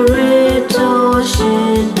kare to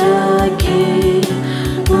shin da ke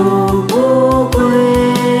cô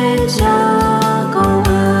quê cha cô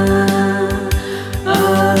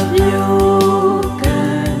a bio ka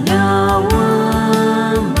nya wa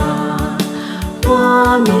ma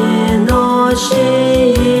wa mi no shi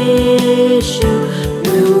yeshu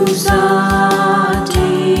lu sa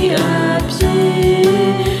ti a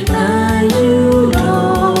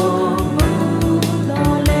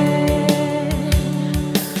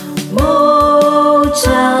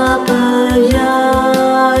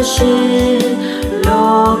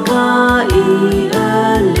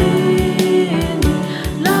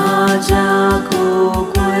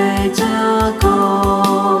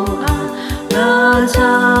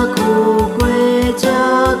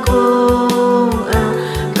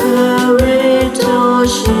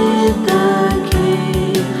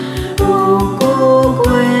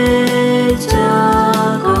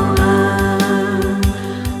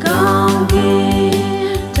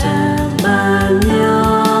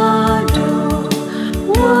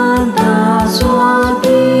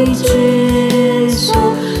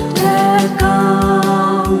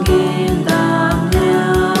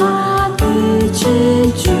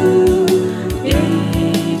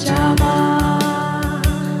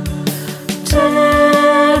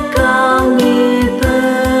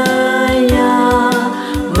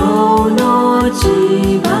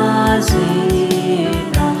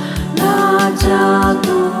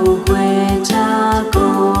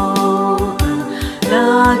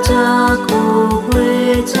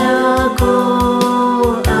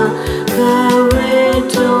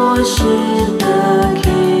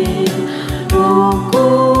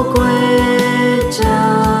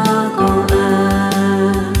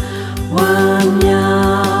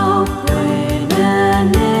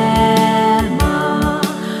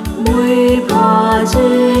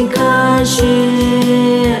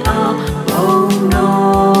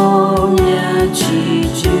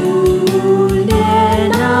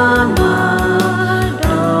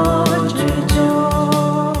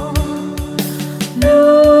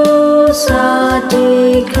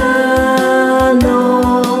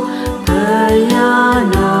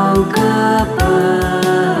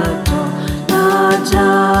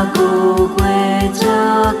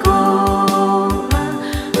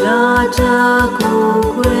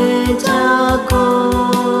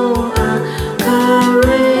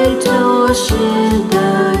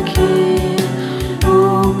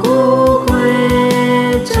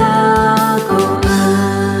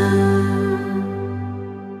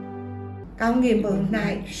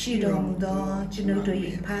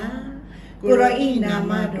ကိုရောဤနာ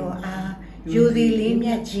မတော်အားယူသည်လေးမြ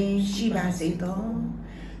တ်ခြင်းရှိပါစေသော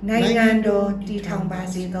နိုင်ငံတော်တည်ထောင်ပါ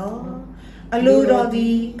စေသောအလိုတော်သ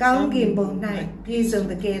ည်ကောင်းကင်ဘုံ၌ပြည့်စုံ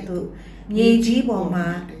တဲ့ကဲ့သို့မြေကြီးပေါ်မှာ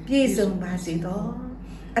ပြည့်စုံပါစေသော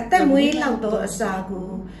အသက်မွေးလောက်သောအစာကို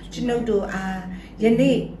ကျွန်ုပ်တို့အားယ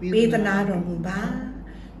နေ့ပေးသနာတော်မူပါ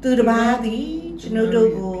သူတစ်ပါးသည်ကျွန်ုပ်တို့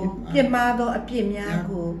ကိုပြစ်မှားသောအပြစ်များ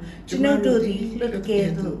ကိုကျွန်ုပ်တို့သည်လွတ်ကဲ့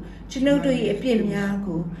သို့ကျွန်ုပ်တို့၏အပြစ်များ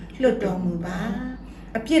ကိုလွတ်တော်မူပါ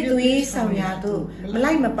အပြစ်သွေးဆောင်ရာသို့မ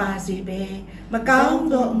လိုက်မပါစေဘဲမကောင်း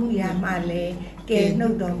သောအမှုရာမှလည်းကယ်နှု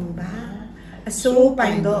တ်တော်မူပါအစိုးပို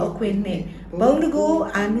င်သောအခွင့်နှင့်ဘုံတကူ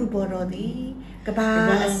အာနုဘော်တော်သည်ကဘာ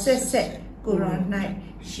အဆက်ဆက်ကိုရော၌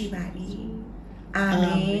ရှိပါ၏အာမ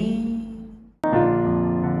င်